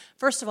with him,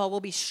 first of all,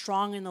 we'll be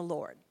strong in the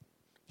Lord.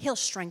 He'll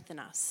strengthen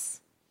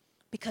us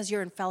because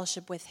you're in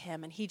fellowship with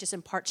him, and he just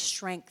imparts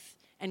strength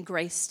and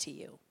grace to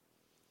you.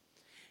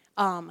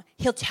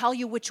 He'll tell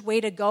you which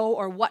way to go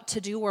or what to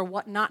do or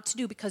what not to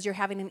do because you're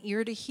having an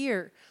ear to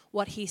hear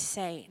what he's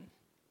saying.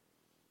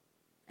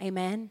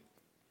 Amen?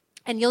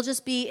 And you'll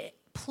just be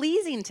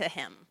pleasing to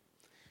him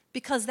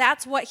because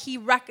that's why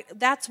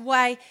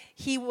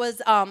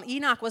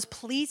Enoch was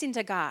pleasing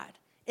to God,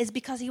 is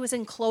because he was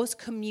in close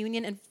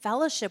communion and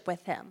fellowship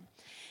with him.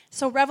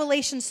 So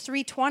Revelations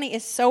 3:20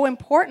 is so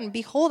important.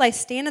 Behold, I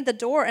stand at the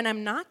door and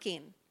I'm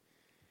knocking.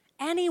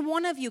 Any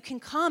one of you can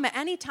come at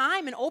any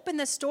time and open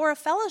this door of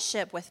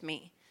fellowship with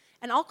me,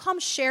 and I'll come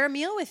share a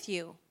meal with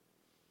you.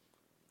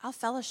 I'll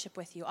fellowship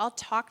with you. I'll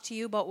talk to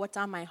you about what's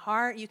on my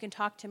heart. You can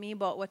talk to me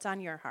about what's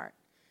on your heart.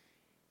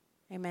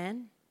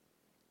 Amen?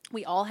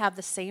 We all have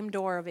the same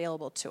door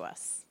available to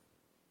us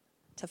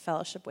to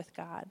fellowship with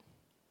God.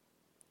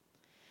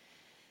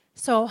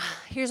 So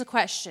here's a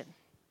question.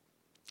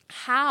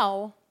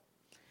 How,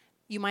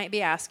 you might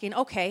be asking,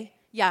 okay,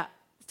 yeah,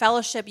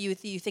 fellowship, you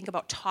think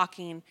about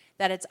talking,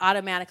 that it's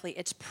automatically,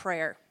 it's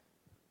prayer.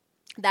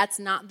 That's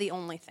not the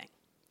only thing.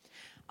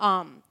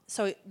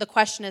 So the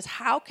question is,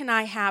 how can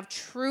I have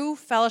true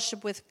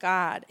fellowship with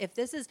God?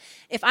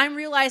 If I'm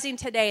realizing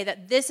today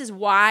that this is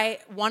why,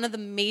 one of the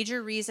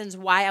major reasons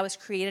why I was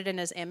created in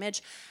his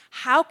image,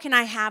 how can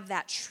I have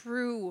that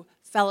true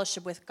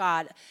fellowship with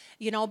God,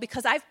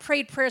 because I've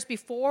prayed prayers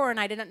before and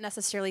I didn't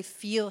necessarily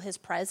feel his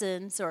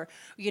presence, or,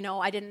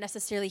 I didn't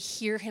necessarily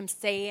hear him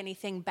say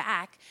anything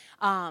back.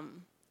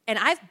 And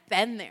I've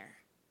been there.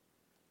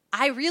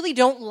 I really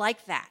don't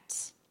like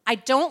that. I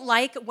don't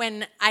like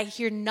when I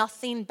hear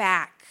nothing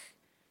back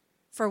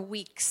for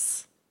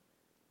weeks.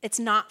 It's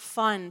not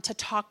fun to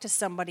talk to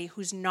somebody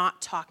who's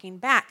not talking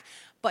back.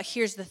 But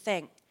here's the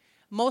thing.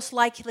 Most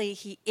likely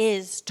he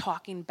is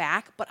talking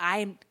back, but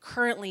I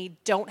currently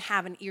don't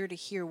have an ear to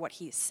hear what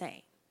he's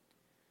saying.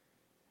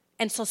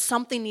 And so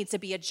something needs to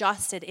be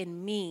adjusted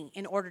in me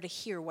in order to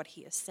hear what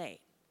he is saying.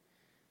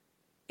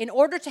 In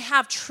order to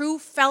have true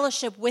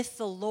fellowship with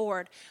the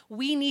Lord,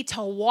 we need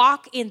to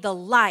walk in the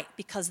light,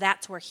 because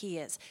that's where he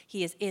is.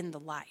 He is in the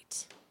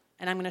light.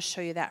 And I'm going to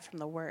show you that from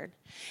the word.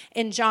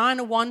 In John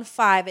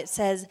 1:5, it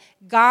says,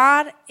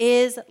 God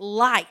is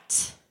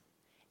light.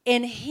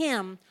 In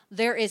him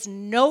there is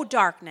no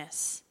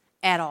darkness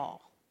at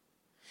all.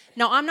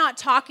 Now, I'm not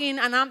talking,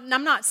 and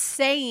I'm not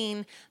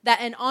saying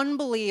that an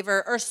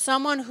unbeliever or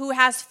someone who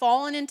has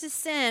fallen into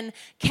sin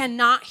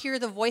cannot hear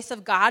the voice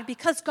of God,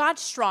 because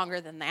God's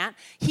stronger than that.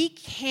 He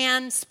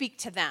can speak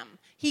to them.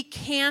 He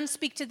can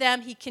speak to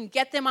them. He can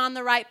get them on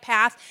the right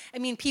path. I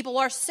mean, people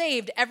are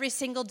saved every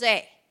single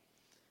day.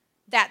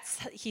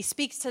 He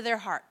speaks to their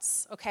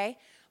hearts, okay?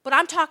 But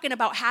I'm talking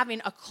about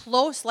having a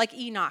close, like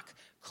Enoch,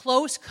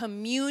 close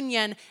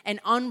communion and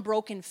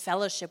unbroken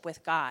fellowship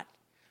with God.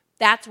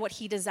 That's what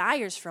he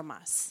desires from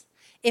us.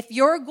 If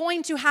you're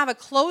going to have a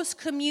close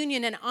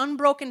communion and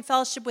unbroken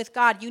fellowship with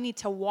God, you need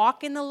to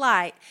walk in the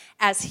light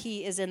as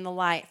he is in the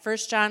light. 1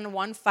 John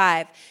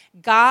 1:5,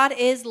 God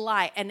is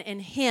light, and in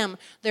him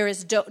there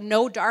is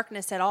no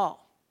darkness at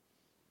all.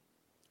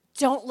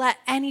 Don't let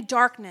any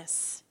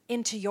darkness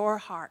into your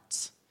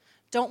heart.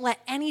 Don't let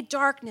any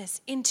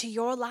darkness into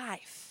your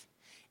life.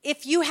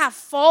 If you have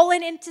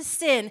fallen into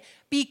sin,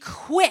 be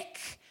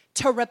quick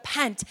to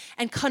repent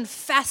and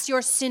confess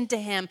your sin to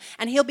him,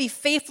 and he'll be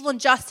faithful and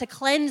just to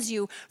cleanse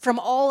you from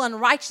all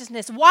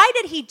unrighteousness. Why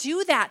did he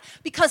do that?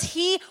 Because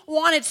he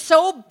wanted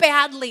so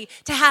badly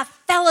to have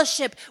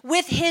fellowship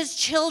with his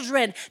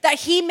children that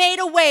he made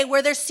a way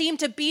where there seemed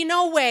to be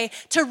no way,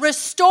 to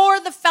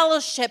restore the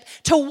fellowship,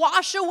 to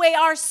wash away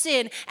our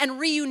sin and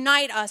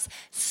reunite us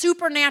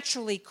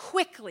supernaturally,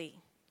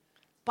 quickly,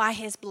 by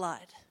his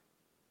blood.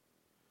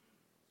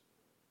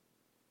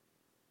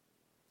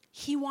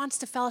 He wants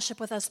to fellowship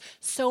with us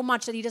so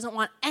much that he doesn't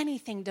want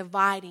anything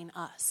dividing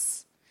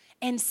us.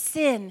 And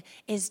sin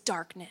is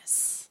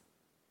darkness.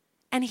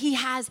 And he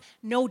has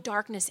no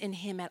darkness in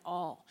him at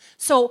all.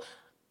 So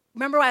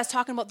remember I was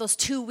talking about those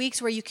 2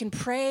 weeks where you can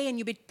pray and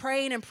you be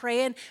praying and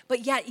praying,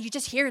 but yet you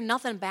just hear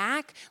nothing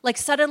back? Like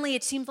suddenly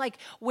it seems like,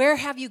 where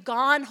have you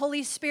gone,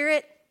 Holy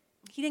Spirit?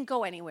 He didn't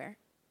go anywhere.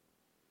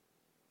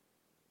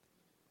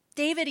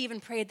 David even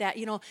prayed that,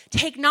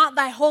 take not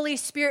thy Holy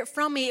Spirit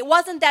from me. It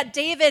wasn't that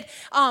David,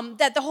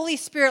 that the Holy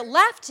Spirit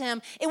left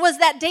him. It was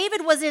that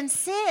David was in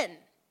sin.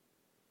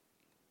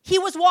 He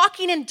was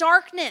walking in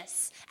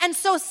darkness. And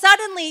so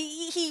suddenly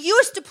he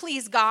used to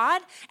please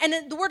God.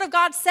 And the Word of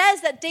God says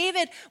that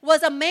David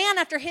was a man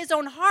after his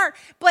own heart.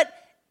 But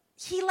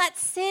he let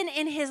sin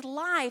in his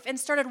life and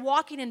started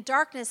walking in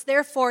darkness.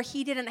 Therefore,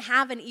 he didn't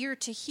have an ear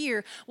to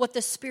hear what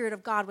the Spirit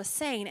of God was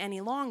saying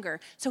any longer.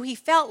 So he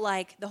felt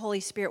like the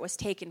Holy Spirit was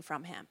taken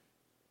from him.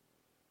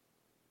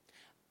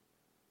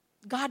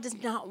 God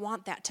does not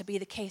want that to be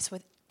the case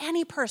with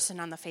any person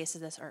on the face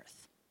of this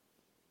earth.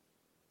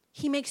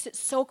 He makes it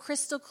so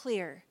crystal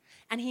clear,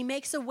 and he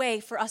makes a way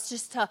for us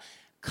just to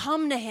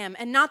come to him.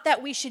 And not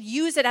that we should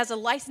use it as a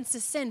license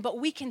to sin, but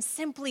we can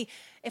simply,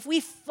 if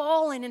we've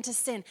fallen into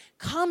sin,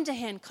 come to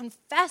him,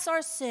 confess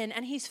our sin,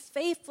 and he's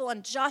faithful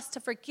and just to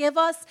forgive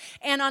us.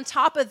 And on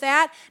top of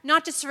that,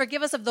 not just to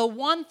forgive us of the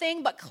one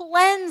thing, but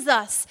cleanse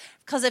us.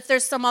 Because if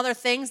there's some other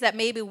things that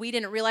maybe we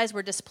didn't realize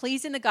were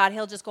displeasing to God,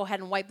 he'll just go ahead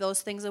and wipe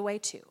those things away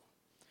too,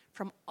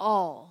 from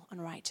all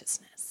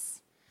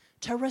unrighteousness,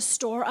 to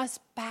restore us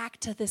back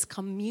to this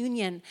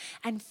communion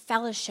and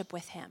fellowship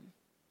with him.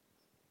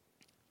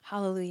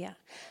 Hallelujah.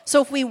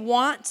 So if we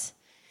want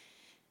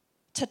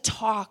to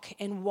talk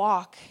and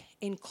walk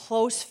in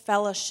close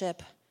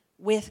fellowship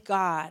with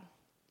God,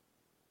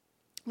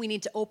 we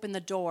need to open the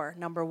door,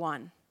 number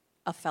one,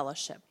 of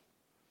fellowship.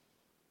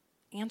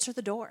 Answer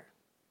the door.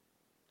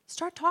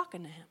 Start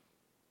talking to him.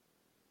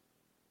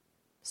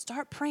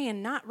 Start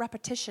praying, not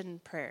repetition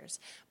prayers,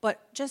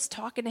 but just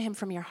talking to him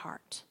from your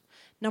heart.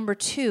 Number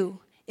two,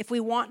 if we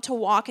want to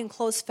walk in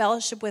close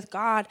fellowship with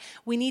God,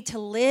 we need to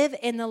live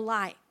in the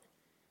light,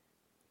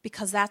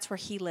 because that's where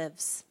he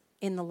lives,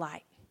 in the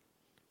light.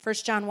 1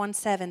 John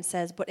 1:7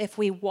 says, but if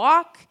we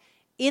walk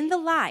in the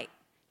light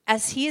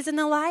as he is in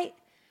the light,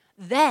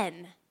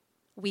 then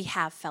we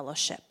have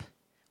fellowship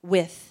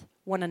with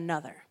one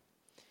another.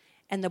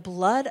 And the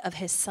blood of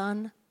his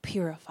son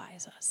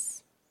purifies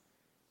us.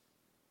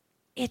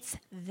 It's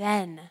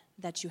then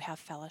that you have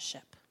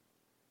fellowship.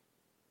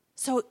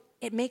 So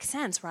it makes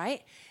sense,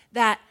 right?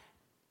 That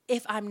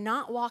if I'm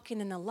not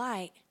walking in the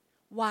light,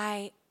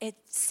 why it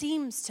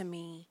seems to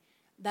me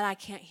that I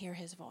can't hear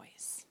his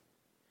voice.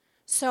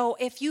 So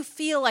if you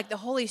feel like the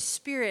Holy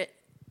Spirit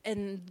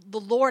and the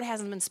Lord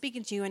hasn't been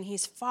speaking to you and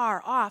he's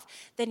far off,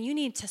 then you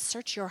need to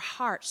search your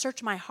heart.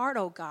 Search my heart,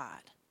 oh God.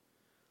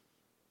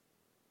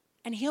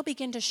 And he'll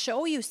begin to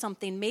show you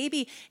something.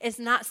 Maybe it's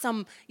not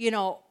some,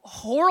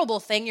 horrible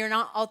thing. You're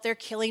not out there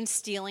killing,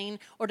 stealing,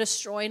 or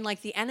destroying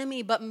like the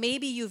enemy, but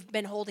maybe you've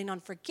been holding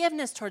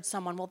unforgiveness towards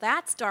someone. Well,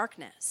 that's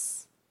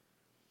darkness.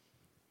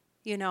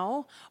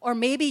 Or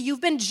maybe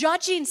you've been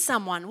judging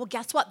someone. Well,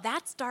 guess what?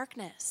 That's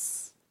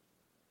darkness.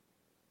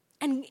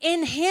 And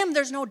in him,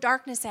 there's no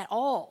darkness at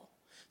all.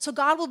 So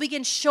God will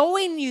begin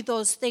showing you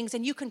those things,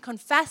 and you can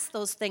confess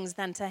those things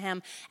then to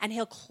him, and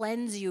he'll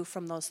cleanse you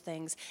from those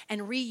things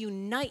and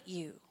reunite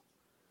you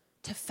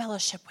to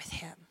fellowship with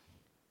him.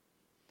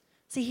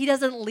 See, he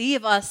doesn't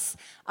leave us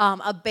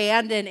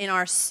abandoned in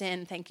our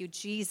sin. Thank you,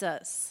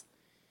 Jesus.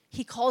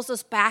 He calls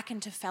us back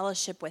into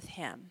fellowship with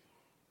him.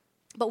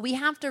 But we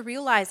have to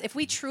realize if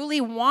we truly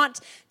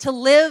want to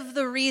live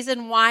the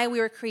reason why we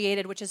were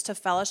created, which is to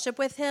fellowship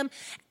with him,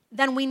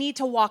 then we need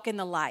to walk in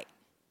the light.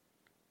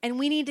 And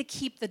we need to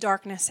keep the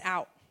darkness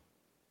out.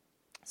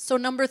 So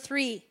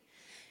 3,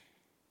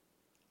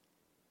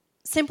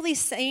 simply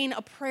saying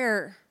a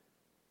prayer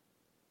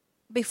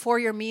before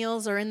your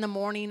meals or in the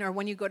morning or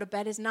when you go to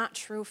bed is not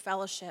true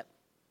fellowship.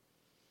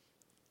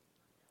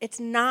 It's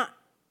not,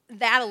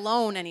 that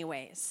alone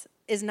anyways,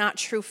 is not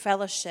true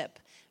fellowship.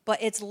 But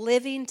it's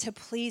living to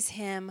please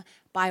him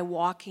by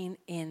walking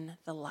in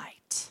the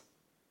light.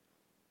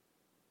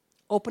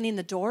 Opening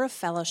the door of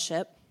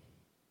fellowship.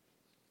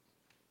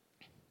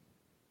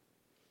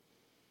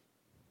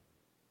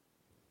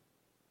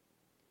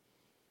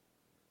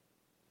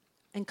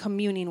 And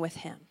communing with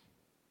him.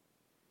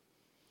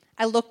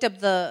 I looked up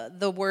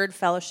the word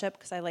fellowship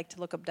because I like to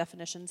look up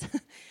definitions.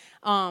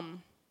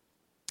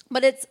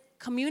 But it's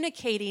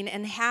communicating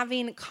and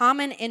having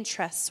common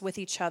interests with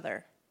each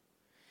other.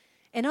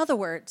 In other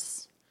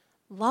words,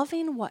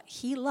 loving what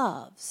he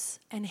loves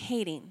and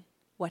hating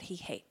what he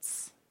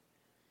hates.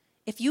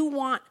 If you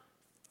want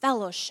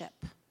fellowship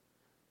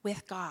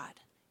with God,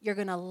 you're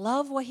going to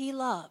love what he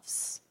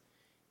loves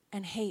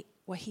and hate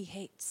what he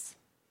hates.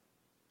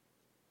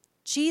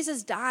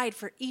 Jesus died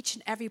for each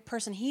and every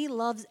person. He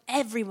loves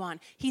everyone.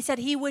 He said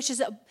he wishes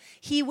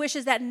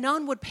that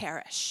none would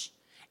perish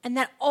and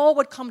that all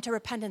would come to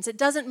repentance. It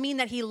doesn't mean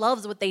that he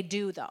loves what they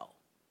do, though.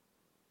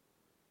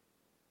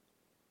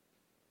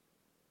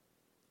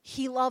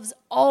 He loves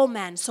all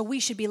men, so we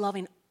should be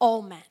loving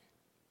all men.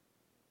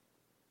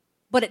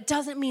 But it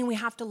doesn't mean we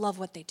have to love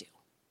what they do.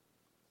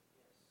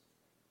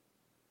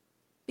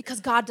 Because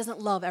God doesn't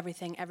love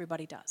everything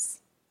everybody does.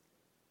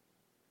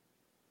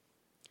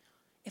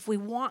 If we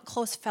want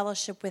close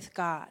fellowship with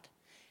God,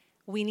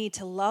 we need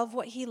to love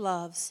what he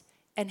loves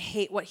and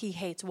hate what he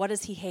hates. What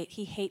does he hate?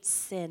 He hates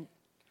sin.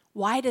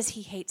 Why does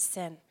he hate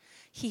sin?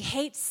 He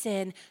hates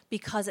sin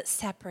because it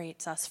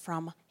separates us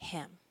from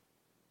him.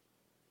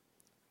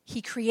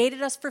 He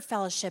created us for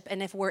fellowship,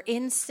 and if we're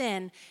in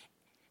sin,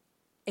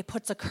 it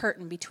puts a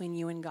curtain between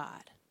you and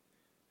God,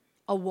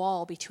 a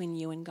wall between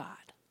you and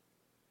God.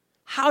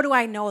 How do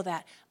I know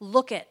that?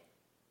 Look at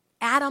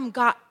Adam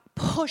got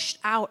pushed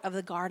out of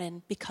the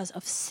garden because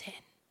of sin.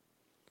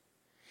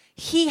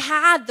 He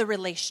had the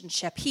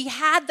relationship. He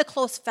had the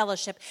close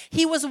fellowship.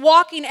 He was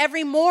walking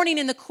every morning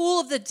in the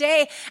cool of the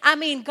day.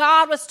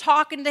 God was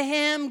talking to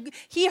him.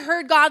 He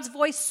heard God's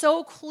voice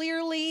so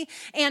clearly,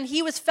 and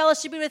he was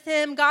fellowshipping with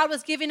him. God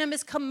was giving him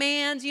his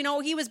commands.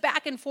 He was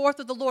back and forth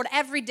with the Lord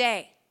every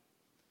day.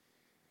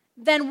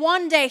 Then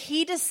one day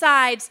he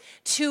decides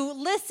to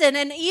listen,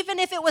 and even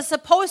if it was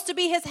supposed to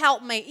be his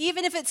helpmate,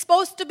 even if it's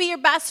supposed to be your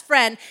best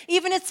friend,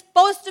 even if it's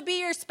supposed to be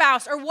your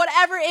spouse, or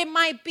whatever it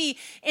might be,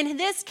 in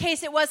this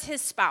case it was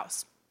his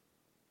spouse.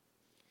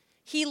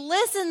 He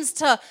listens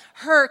to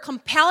her,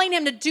 compelling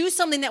him to do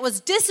something that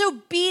was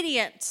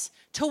disobedient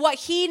to what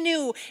he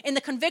knew in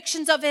the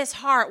convictions of his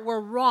heart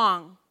were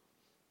wrong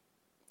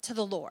to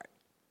the Lord.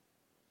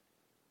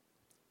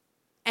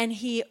 And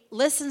he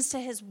listens to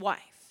his wife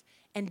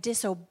and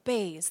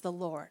disobeys the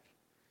Lord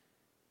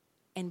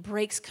and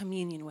breaks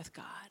communion with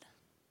God.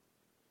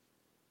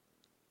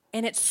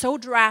 And it's so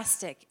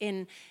drastic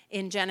in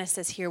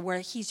Genesis here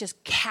where he's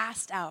just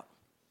cast out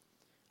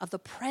of the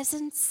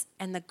presence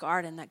and the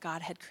garden that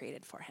God had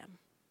created for him.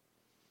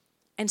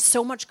 And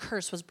so much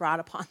curse was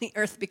brought upon the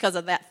earth because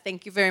of that.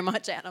 Thank you very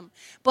much, Adam.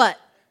 But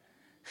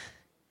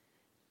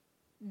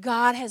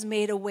God has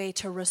made a way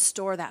to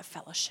restore that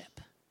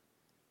fellowship.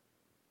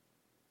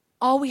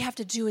 All we have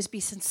to do is be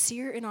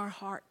sincere in our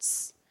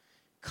hearts,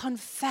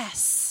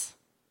 confess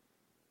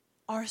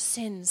our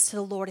sins to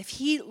the Lord. If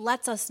he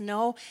lets us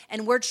know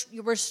and we're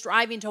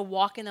striving to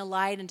walk in the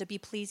light and to be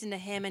pleasing to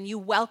him, and you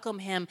welcome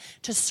him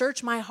to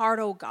search my heart,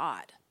 oh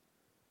God,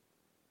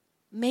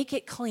 make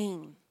it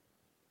clean.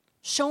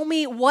 Show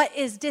me what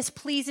is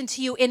displeasing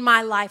to you in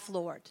my life,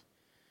 Lord.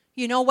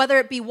 Whether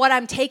it be what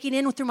I'm taking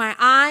in through my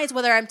eyes,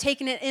 whether I'm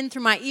taking it in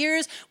through my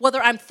ears,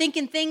 whether I'm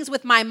thinking things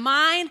with my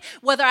mind,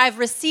 whether I've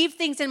received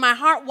things in my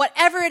heart,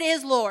 whatever it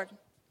is, Lord,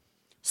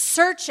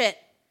 search it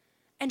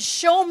and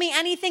show me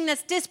anything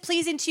that's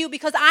displeasing to you,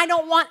 because I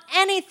don't want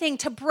anything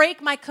to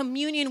break my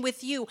communion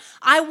with you.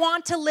 I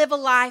want to live a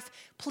life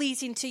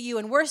pleasing to you.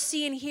 And we're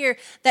seeing here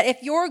that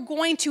if you're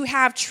going to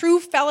have true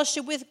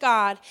fellowship with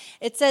God,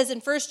 it says in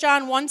 1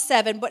 John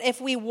 1:7, but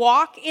if we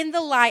walk in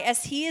the light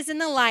as he is in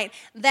the light,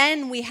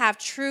 then we have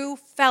true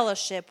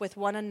fellowship with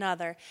one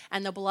another,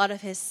 and the blood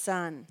of his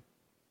Son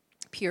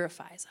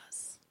purifies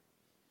us.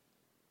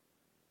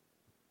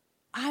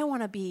 I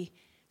want to be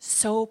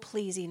so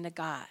pleasing to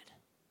God.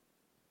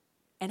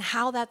 And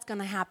how that's going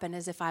to happen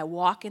is if I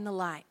walk in the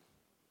light,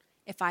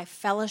 if I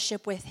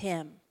fellowship with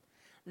him,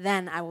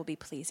 then I will be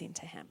pleasing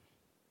to him.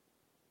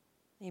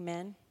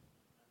 Amen.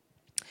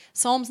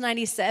 Psalms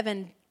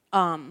 97,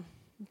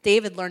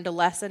 David learned a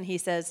lesson. He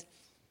says,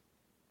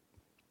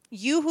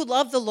 you who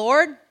love the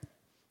Lord,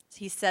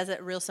 he says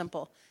it real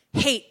simple,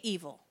 hate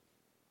evil.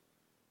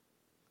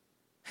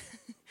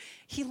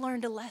 He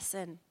learned a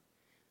lesson.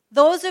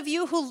 Those of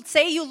you who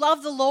say you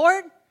love the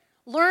Lord,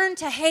 learn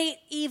to hate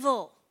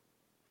evil.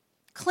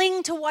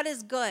 Cling to what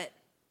is good.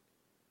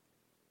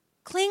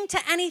 Cling to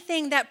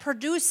anything that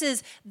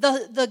produces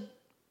the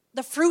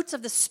fruits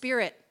of the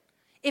Spirit.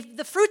 If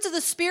the fruits of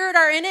the Spirit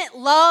are in it,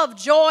 love,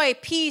 joy,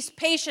 peace,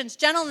 patience,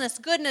 gentleness,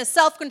 goodness,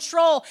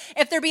 self-control,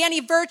 if there be any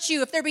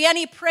virtue, if there be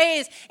any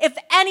praise, if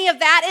any of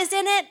that is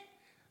in it,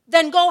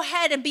 then go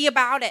ahead and be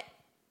about it.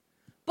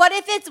 But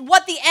if it's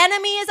what the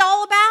enemy is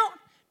all about,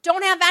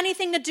 don't have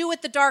anything to do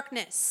with the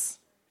darkness.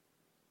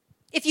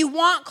 If you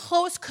want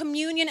close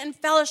communion and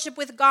fellowship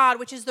with God,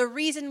 which is the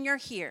reason you're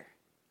here,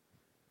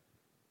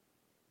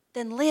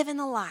 then live in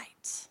the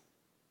light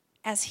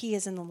as he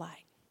is in the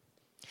light.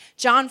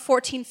 John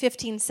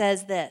 14:15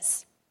 says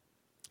this,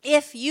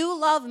 if you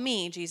love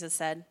me, Jesus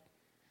said,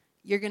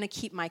 you're going to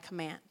keep my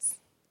commands.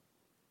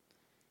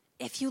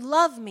 If you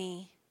love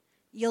me,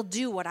 you'll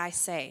do what I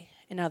say,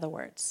 in other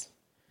words.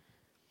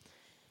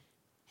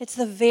 It's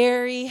the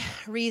very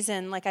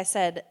reason, like I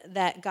said,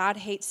 that God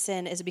hates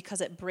sin is because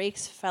it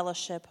breaks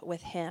fellowship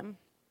with him.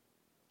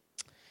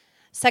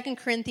 2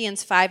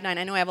 Corinthians 5:9.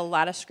 I know I have a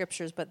lot of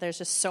scriptures, but there's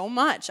just so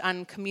much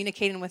on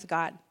communicating with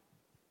God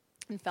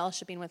and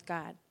fellowshipping with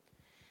God.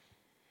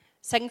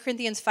 2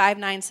 Corinthians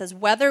 5:9 says,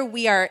 whether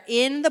we are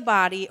in the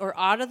body or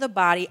out of the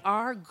body,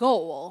 our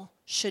goal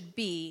should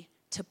be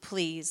to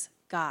please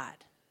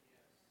God.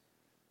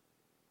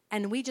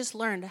 And we just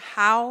learned,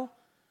 how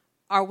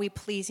are we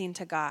pleasing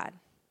to God?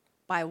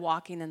 By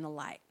walking in the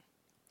light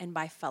and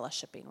by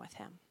fellowshipping with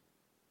him.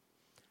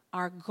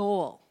 Our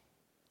goal,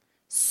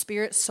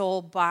 spirit,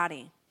 soul,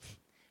 body,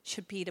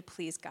 should be to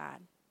please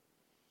God,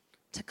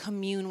 to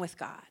commune with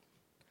God,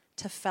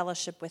 to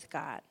fellowship with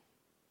God.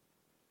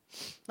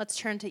 Let's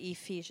turn to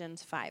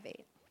Ephesians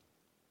 5:8.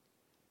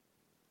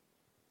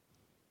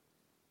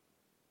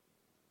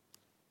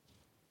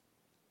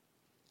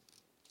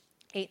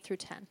 Eight through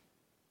 10.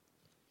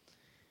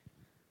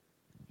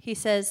 He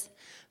says,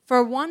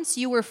 for once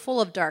you were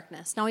full of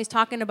darkness. Now he's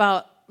talking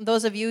about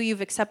those of you,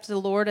 you've accepted the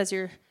Lord as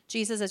your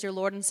Jesus as your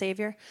Lord and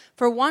Savior.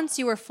 For once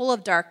you were full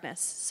of darkness.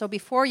 So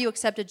before you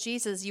accepted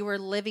Jesus, you were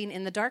living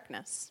in the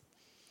darkness.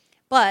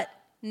 But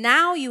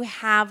now you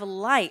have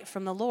light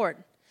from the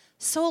Lord.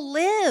 So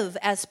live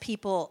as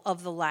people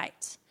of the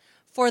light.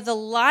 For the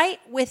light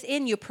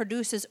within you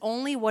produces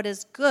only what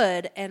is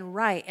good and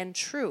right and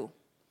true.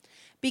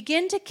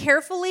 Begin to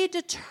carefully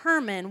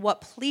determine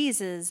what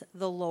pleases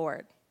the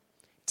Lord.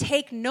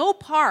 Take no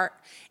part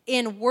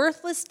in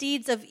worthless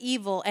deeds of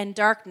evil and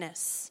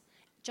darkness.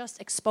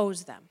 Just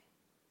expose them.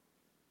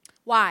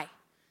 Why?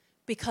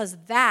 Because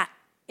that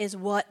is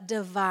what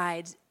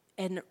divides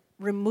and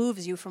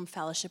removes you from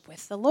fellowship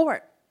with the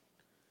Lord.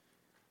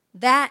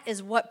 That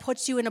is what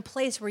puts you in a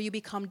place where you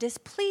become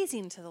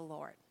displeasing to the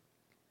Lord.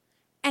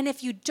 And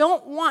if you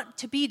don't want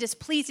to be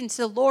displeasing to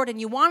the Lord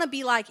and you want to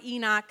be like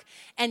Enoch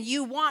and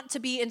you want to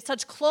be in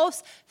such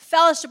close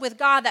fellowship with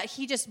God that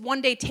he just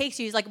one day takes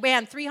you, he's like,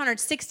 man,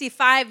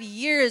 365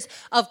 years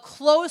of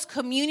close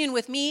communion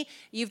with me,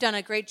 you've done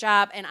a great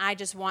job, and I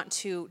just want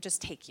to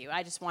just take you.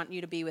 I just want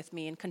you to be with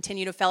me and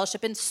continue to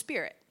fellowship in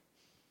spirit.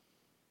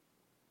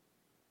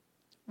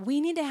 We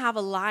need to have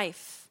a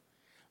life.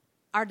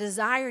 Our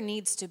desire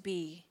needs to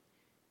be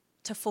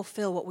to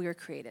fulfill what we were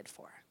created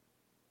for.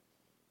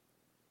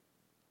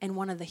 And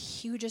one of the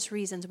hugest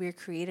reasons we are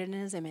created in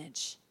his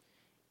image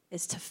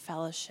is to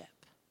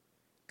fellowship,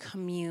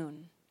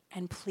 commune,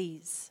 and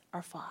please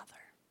our Father.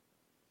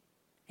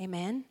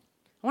 Amen?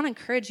 I want to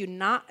encourage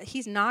you,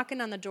 he's knocking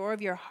on the door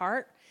of your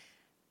heart.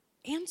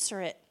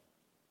 Answer it.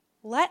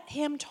 Let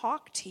him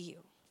talk to you.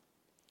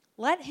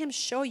 Let him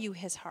show you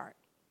his heart.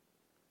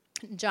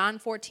 John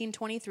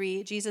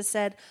 14:23, Jesus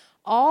said,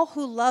 all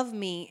who love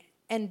me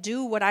and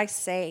do what I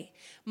say,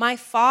 my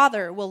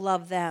Father will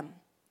love them.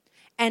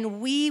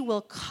 And we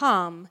will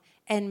come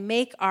and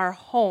make our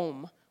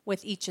home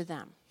with each of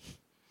them.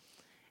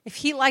 If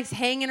he likes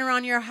hanging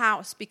around your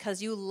house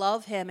because you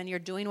love him and you're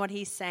doing what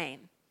he's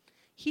saying,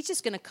 he's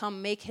just going to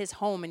come make his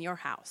home in your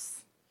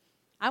house.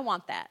 I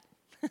want that.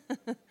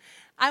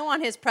 I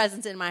want his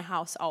presence in my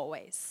house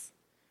always.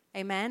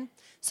 Amen?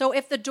 So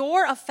if the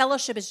door of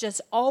fellowship is just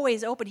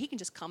always open, he can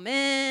just come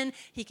in,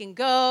 he can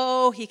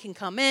go, he can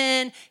come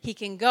in, he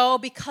can go,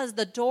 because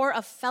the door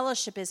of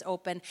fellowship is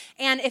open.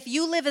 And if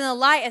you live in the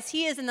light as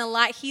he is in the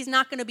light, he's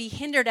not going to be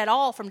hindered at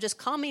all from just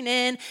coming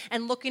in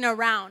and looking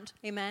around.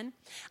 Amen?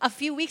 A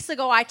few weeks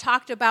ago, I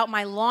talked about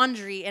my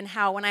laundry and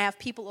how when I have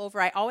people over,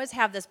 I always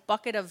have this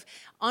bucket of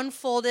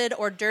unfolded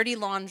or dirty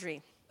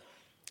laundry,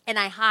 and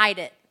I hide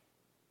it.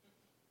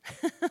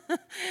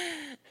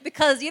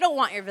 Because you don't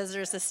want your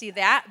visitors to see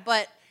that,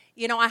 but,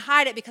 I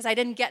hide it because I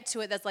didn't get to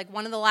it. That's like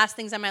one of the last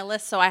things on my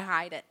list, so I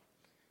hide it.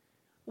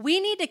 We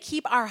need to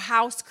keep our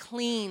house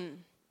clean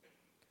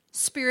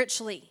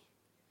spiritually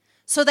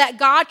so that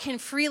God can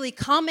freely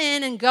come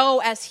in and go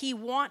as he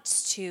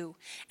wants to,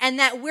 and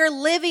that we're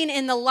living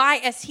in the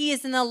light as he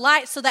is in the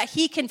light so that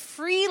he can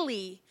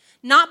freely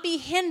not be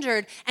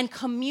hindered and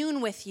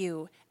commune with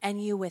you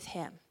and you with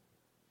him.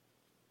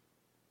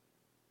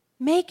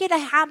 Make it a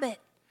habit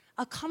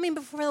of coming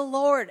before the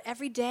Lord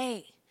every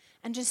day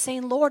and just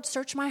saying, Lord,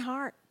 search my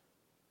heart.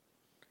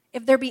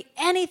 If there be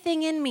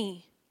anything in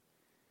me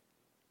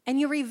and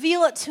you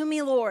reveal it to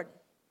me, Lord,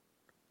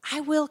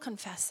 I will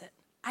confess it.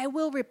 I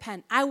will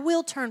repent. I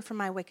will turn from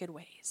my wicked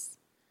ways,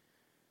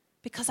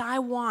 because I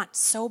want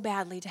so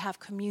badly to have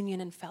communion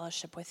and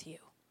fellowship with you.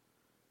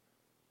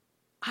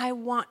 I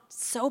want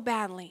so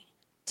badly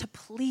to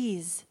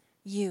please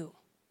you.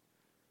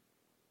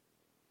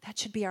 That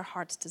should be our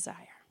heart's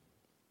desire.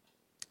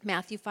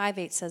 Matthew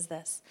 5:8 says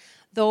this,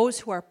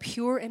 those who are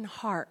pure in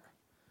heart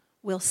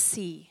will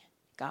see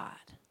God.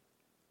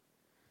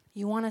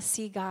 You want to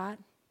see God?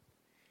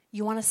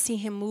 You want to see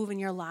him move in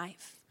your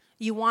life?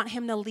 You want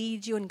him to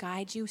lead you and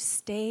guide you?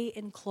 Stay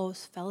in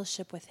close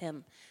fellowship with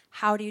him.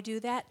 How do you do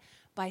that?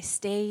 By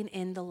staying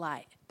in the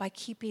light, by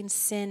keeping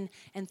sin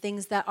and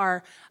things that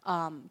are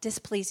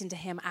displeasing to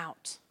him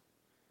out.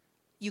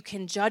 You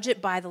can judge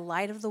it by the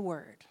light of the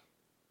word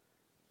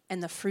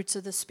and the fruits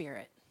of the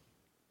Spirit.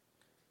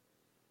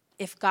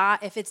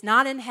 If it's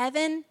not in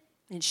heaven,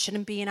 it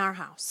shouldn't be in our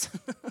house.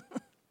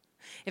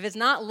 If it's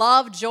not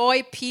love,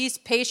 joy, peace,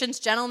 patience,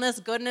 gentleness,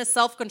 goodness,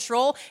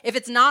 self-control, if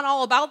it's not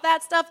all about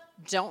that stuff,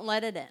 don't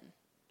let it in.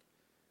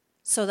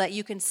 So that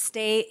you can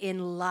stay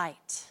in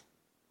light.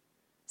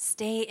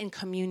 Stay in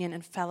communion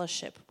and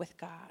fellowship with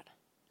God.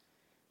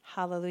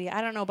 Hallelujah.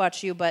 I don't know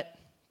about you, but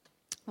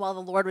while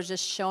the Lord was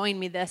just showing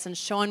me this and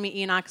showing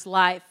me Enoch's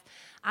life,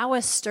 I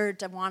was stirred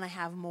to want to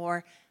have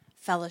more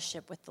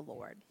fellowship with the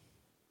Lord,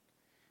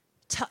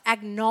 to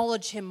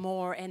acknowledge him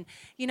more. And,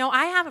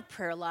 I have a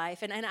prayer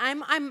life, and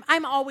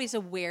I'm always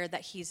aware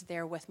that he's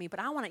there with me, but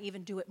I want to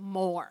even do it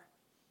more.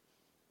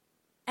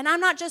 And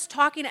I'm not just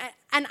talking,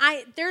 and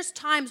there's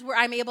times where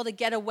I'm able to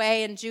get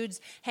away, and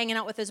Jude's hanging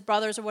out with his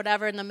brothers or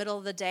whatever in the middle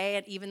of the day,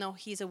 and even though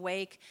he's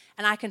awake,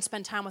 and I can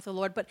spend time with the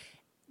Lord. But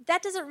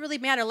that doesn't really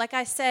matter. Like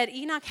I said,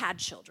 Enoch had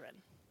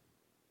children.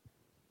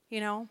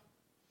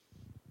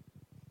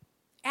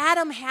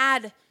 Adam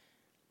had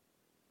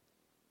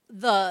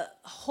the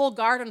whole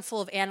garden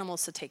full of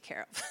animals to take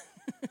care of.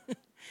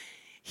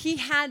 He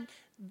had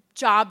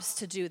jobs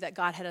to do that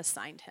God had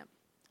assigned him.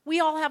 We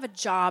all have a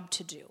job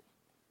to do.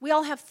 We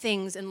all have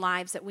things in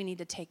lives that we need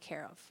to take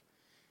care of.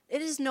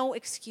 It is no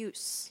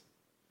excuse,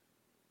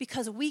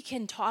 because we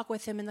can talk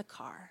with him in the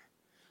car.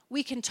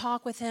 We can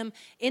talk with him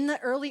in the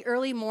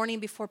early morning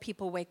before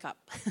people wake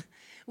up.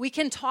 We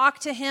can talk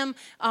to him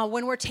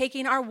when we're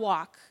taking our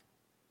walk.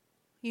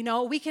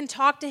 We can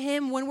talk to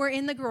him when we're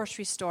in the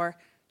grocery store.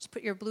 Just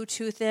put your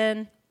Bluetooth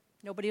in.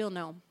 Nobody will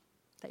know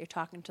that you're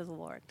talking to the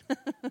Lord.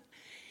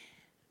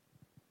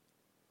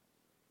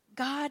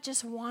 God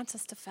just wants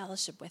us to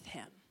fellowship with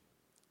him.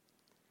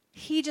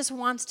 He just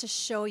wants to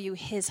show you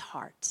his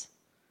heart.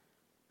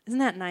 Isn't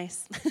that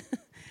nice?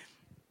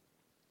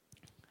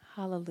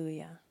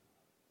 Hallelujah.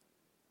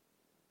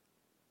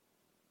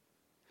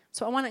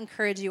 So I want to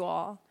encourage you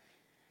all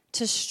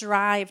to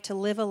strive to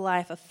live a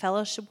life of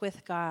fellowship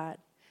with God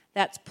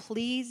that's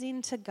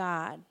pleasing to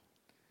God,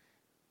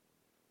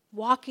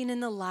 walking in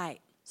the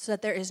light so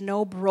that there is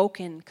no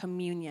broken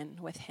communion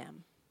with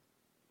him.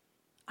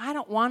 I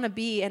don't want to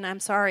be, and I'm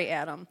sorry,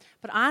 Adam,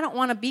 but I don't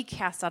want to be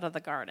cast out of the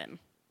garden.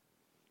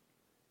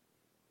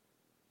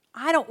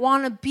 I don't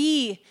want to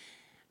be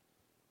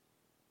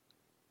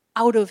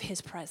out of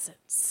his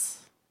presence.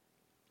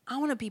 I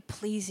want to be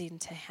pleasing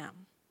to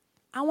him.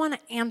 I want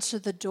to answer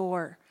the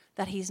door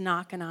that he's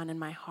knocking on in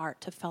my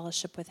heart to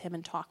fellowship with him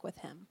and talk with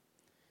him.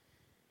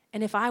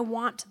 And if I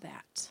want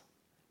that,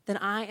 then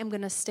I am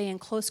going to stay in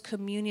close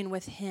communion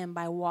with him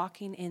by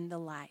walking in the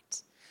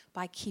light,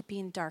 by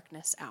keeping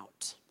darkness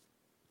out.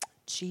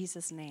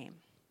 Jesus' name.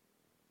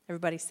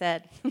 Everybody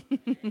said,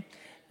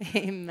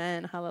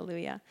 amen,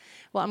 hallelujah.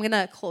 Well, I'm going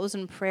to close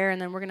in prayer,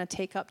 and then we're going to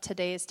take up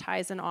today's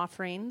tithes and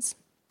offerings.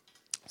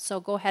 So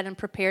go ahead and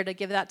prepare to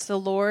give that to the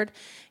Lord.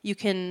 You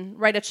can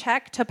write a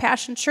check to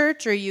Passion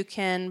Church, or you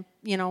can,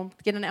 get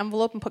an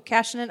envelope and put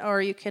cash in it,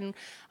 or you can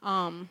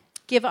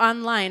give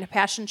online,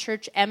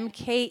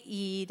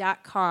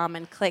 passionchurchmke.com,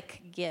 and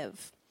click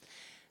give.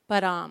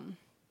 But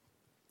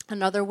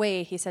Another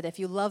way, he said, if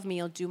you love me,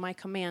 you'll do my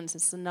commands.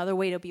 It's another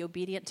way to be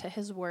obedient to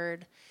his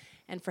word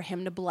and for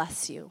him to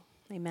bless you.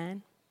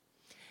 Amen.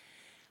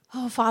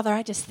 Oh, Father,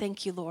 I just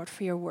thank you, Lord,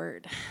 for your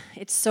word.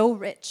 It's so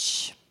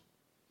rich.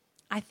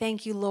 I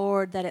thank you,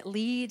 Lord, that it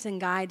leads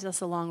and guides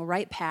us along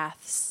right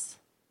paths.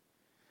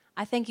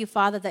 I thank you,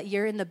 Father, that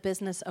you're in the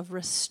business of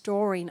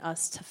restoring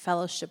us to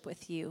fellowship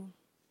with you.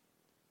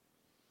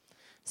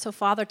 So,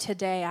 Father,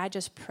 today I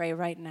just pray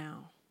right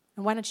now.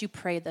 And why don't you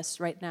pray this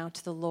right now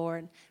to the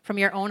Lord from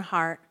your own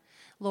heart?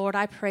 Lord,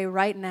 I pray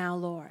right now,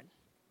 Lord,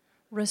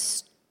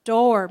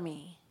 restore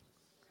me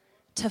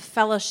to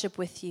fellowship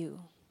with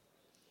you.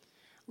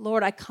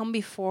 Lord, I come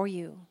before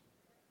you.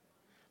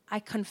 I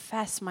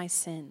confess my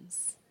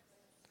sins.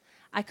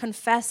 I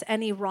confess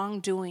any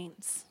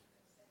wrongdoings,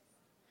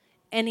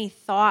 any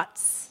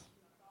thoughts,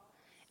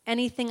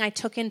 anything I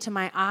took into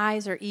my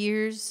eyes or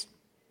ears,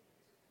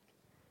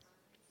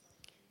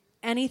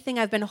 anything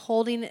I've been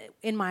holding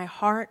in my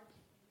heart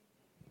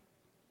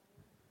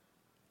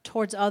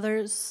towards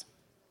others.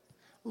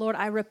 Lord,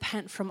 I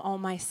repent from all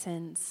my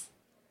sins.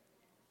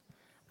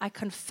 I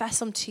confess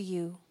them to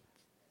you.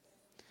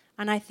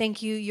 And I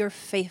thank you, you're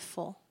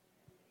faithful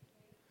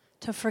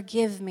to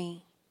forgive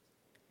me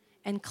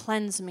and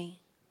cleanse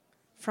me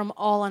from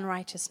all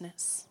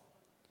unrighteousness.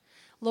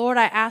 Lord,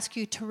 I ask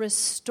you to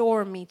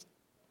restore me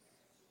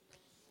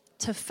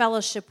to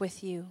fellowship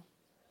with you.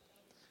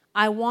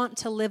 I want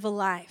to live a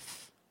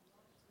life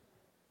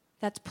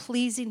that's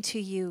pleasing to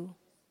you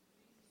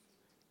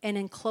and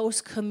in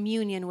close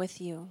communion with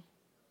you.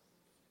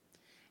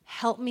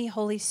 Help me,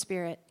 Holy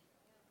Spirit,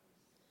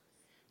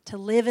 to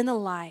live in the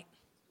light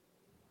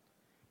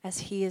as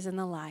he is in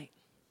the light.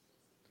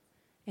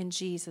 In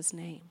Jesus'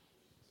 name.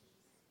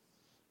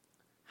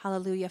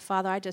 Hallelujah. Father, I just